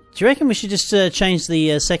change Do you reckon we should just change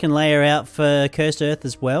the second layer out for Cursed Earth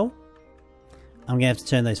as well? I'm going to have to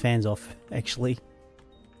turn those fans off, actually.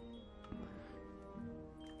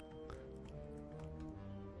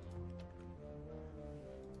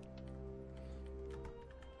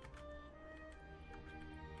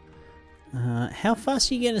 How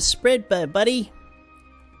fast are you going to spread, buddy?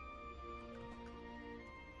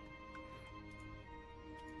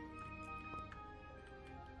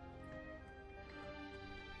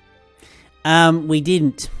 We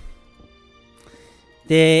didn't.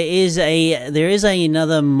 There is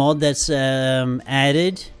another mod that's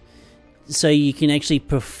added, so you can actually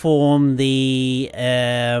perform the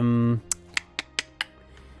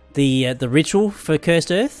ritual for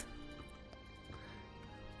Cursed Earth.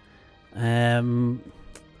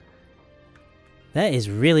 That is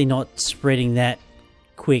really not spreading that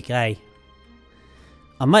quick, eh?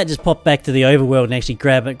 I might just pop back to the overworld and actually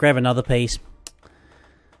grab another piece.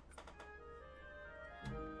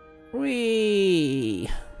 Whee!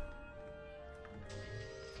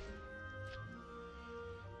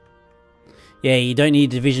 Yeah, you don't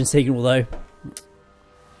need a division signal though.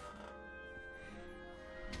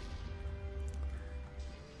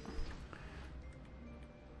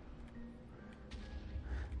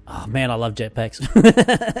 Oh man, I love jetpacks.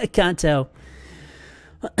 I can't tell.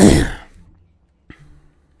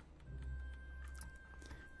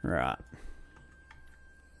 Right.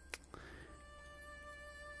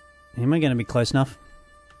 Am I going to be close enough?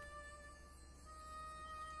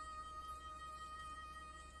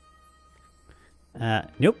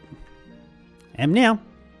 Nope. Am now.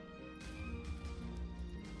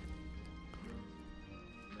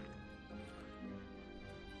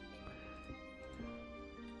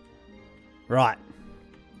 Right.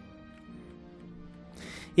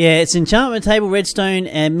 Yeah, it's enchantment table, redstone,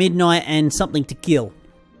 and midnight, and something to kill.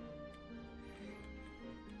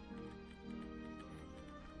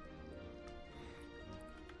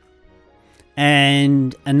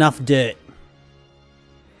 And enough dirt.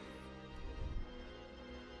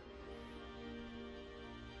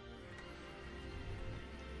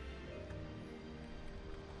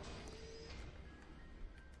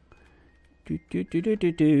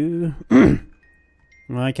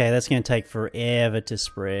 Okay, that's going to take forever to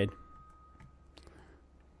spread.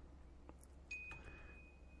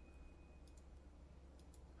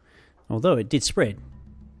 Although it did spread.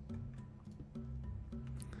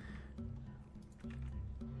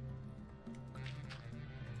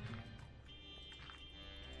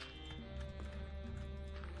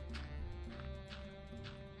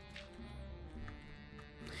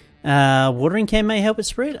 Watering can may help it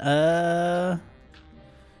spread.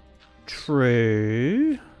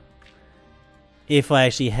 True. If I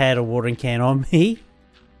actually had a watering can on me.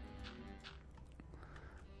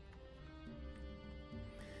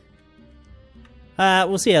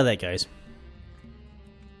 We'll see how that goes.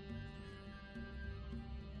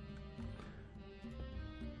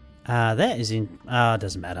 That is in... it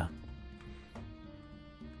doesn't matter.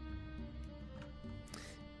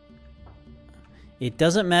 It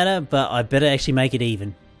doesn't matter, but I better actually make it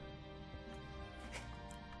even.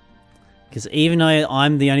 Because even though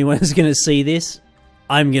I'm the only one who's going to see this,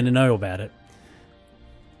 I'm going to know about it.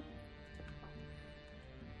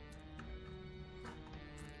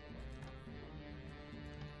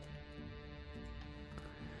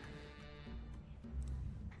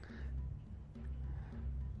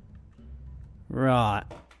 Right.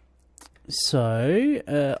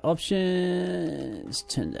 So, options...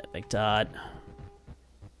 Turn that back to art.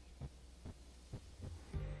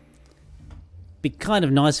 Be kind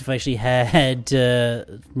of nice if I actually had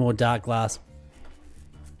more dark glass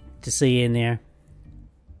to see in there.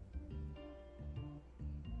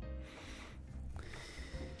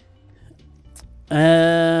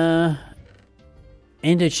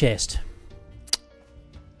 Ender chest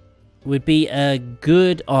would be a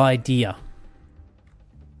good idea.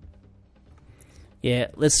 Yeah,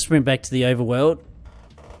 let's sprint back to the overworld,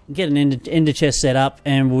 get an ender chest set up,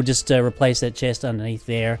 and we'll just replace that chest underneath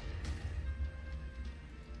there.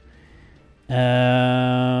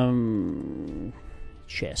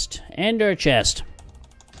 Chest. Ender chest.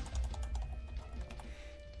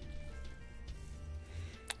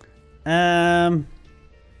 Oh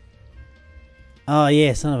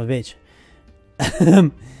yeah, son of a bitch.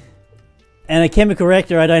 And a chemical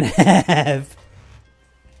reactor I don't have.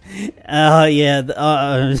 Oh yeah.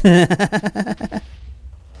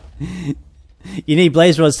 You need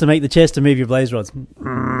blaze rods to make the chest to move your blaze rods.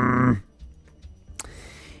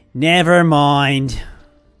 Never mind.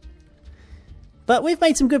 But we've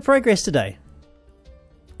made some good progress today.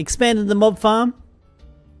 Expanded the mob farm.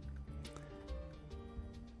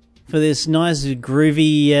 for this nice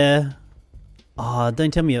groovy. Oh,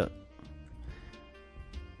 don't tell me.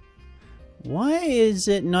 Why is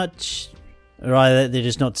it not? Right, they're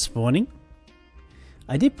just not spawning.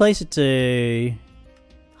 I did place it to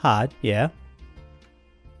hard, yeah.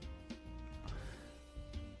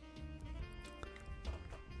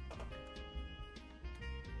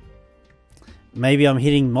 Maybe I'm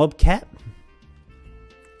hitting mob cap?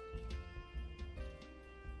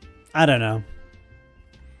 I don't know.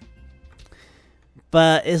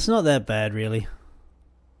 But it's not that bad, really.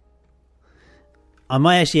 I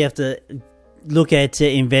might actually have to look at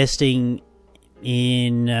investing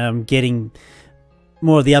in getting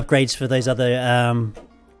more of the upgrades for those other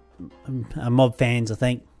mob fans, I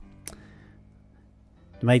think.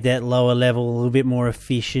 To make that lower level a little bit more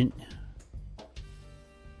efficient.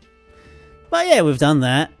 But yeah, we've done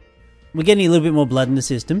that. We're getting a little bit more blood in the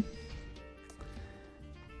system.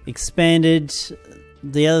 Expanded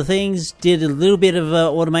the other things. Did a little bit of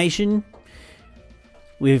automation.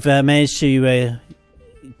 We've managed to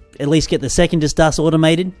at least get the secondus dust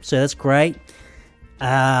automated, so that's great.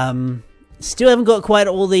 Still haven't got quite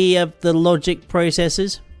all the logic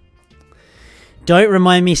processes. Don't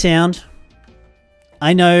remind me, sound.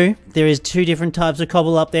 I know there is 2 different types of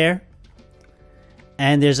cobble up there.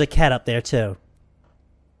 And there's a cat up there too.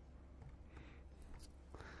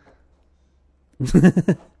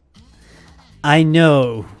 I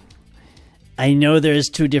know. I know there's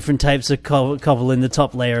 2 different types of cobble in the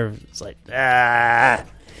top layer. It's like, I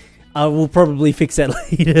will probably fix that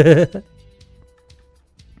later.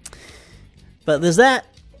 But there's that.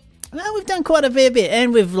 Well, we've done quite a fair bit,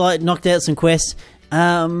 and we've like knocked out some quests.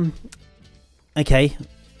 Okay,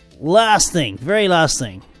 last thing, very last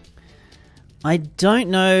thing. I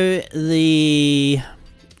don't know these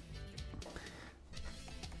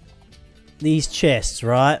chests,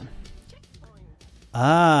 right?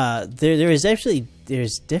 Ah, there's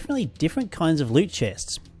definitely different kinds of loot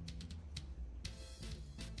chests.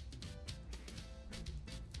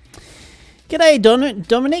 G'day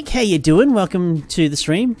Dominic, how you doing? Welcome to the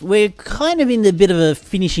stream. We're kind of in the bit of a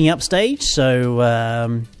finishing up stage,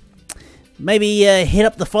 so maybe hit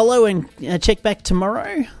up the follow and check back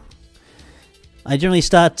tomorrow. I generally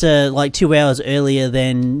start like 2 hours earlier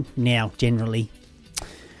than now, generally.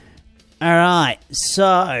 Alright,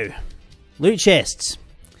 so loot chests.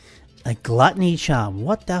 A gluttony charm.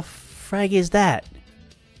 What the frag is that?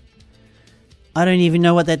 I don't even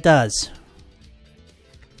know what that does.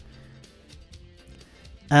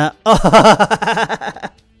 Oh,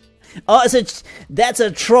 that's a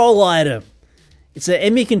troll item. It's an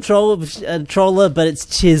enemy controller, but it's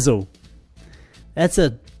chisel. That's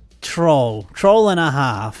a troll and a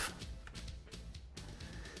half.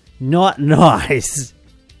 Not nice.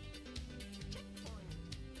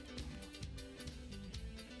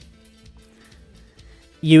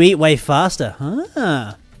 You eat way faster,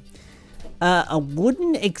 huh? A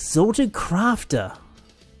wooden exalted crafter.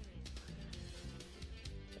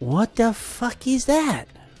 What the fuck is that?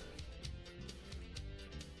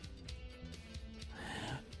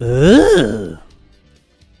 Ugh.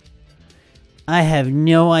 I have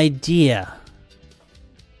no idea.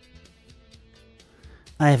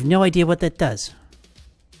 I have no idea what that does.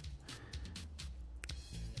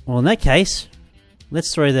 Well, in that case,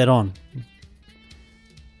 let's throw that on.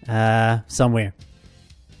 Somewhere.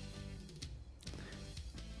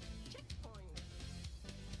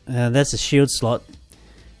 That's a shield slot.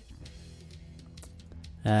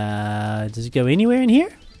 Does it go anywhere in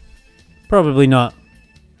here? Probably not.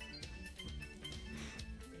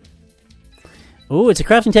 Oh, it's a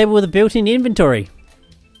crafting table with a built-in inventory.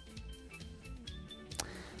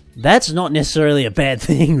 That's not necessarily a bad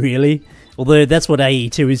thing, really. Although that's what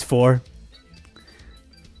AE2 is for.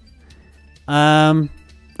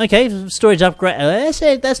 Okay, storage upgrade.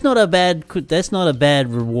 That's not a bad. That's not a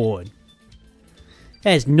bad reward.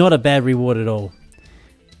 That is not a bad reward at all.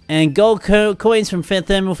 And gold coins from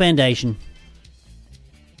Thermal Foundation.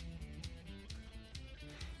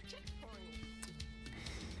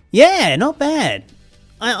 Yeah, not bad.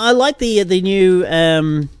 I like the new.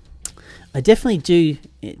 I definitely do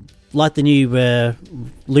like the new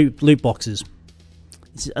loot boxes.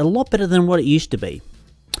 It's a lot better than what it used to be.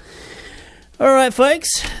 Alright folks,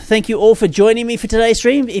 thank you all for joining me for today's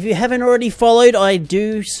stream. If you haven't already followed, I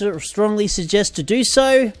do strongly suggest to do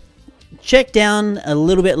so. Check down a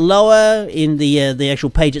little bit lower in the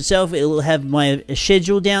actual page itself. It will have my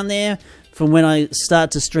schedule down there from when I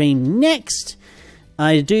start to stream next.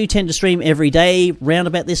 I do tend to stream every day round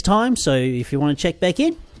about this time, so if you want to check back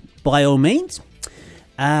in, by all means.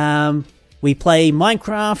 We play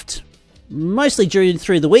Minecraft mostly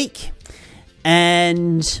through the week,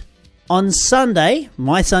 and on Sunday,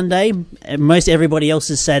 my Sunday, most everybody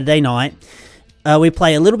else's Saturday night, we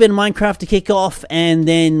play a little bit of Minecraft to kick off, and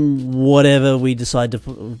then whatever we decide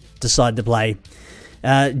to play.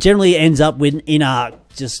 Generally ends up in Ark,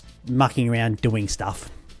 just mucking around doing stuff.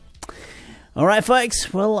 Alright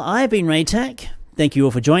folks, well, I've been Raetac. Thank you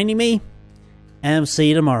all for joining me, and I'll see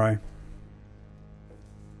you tomorrow.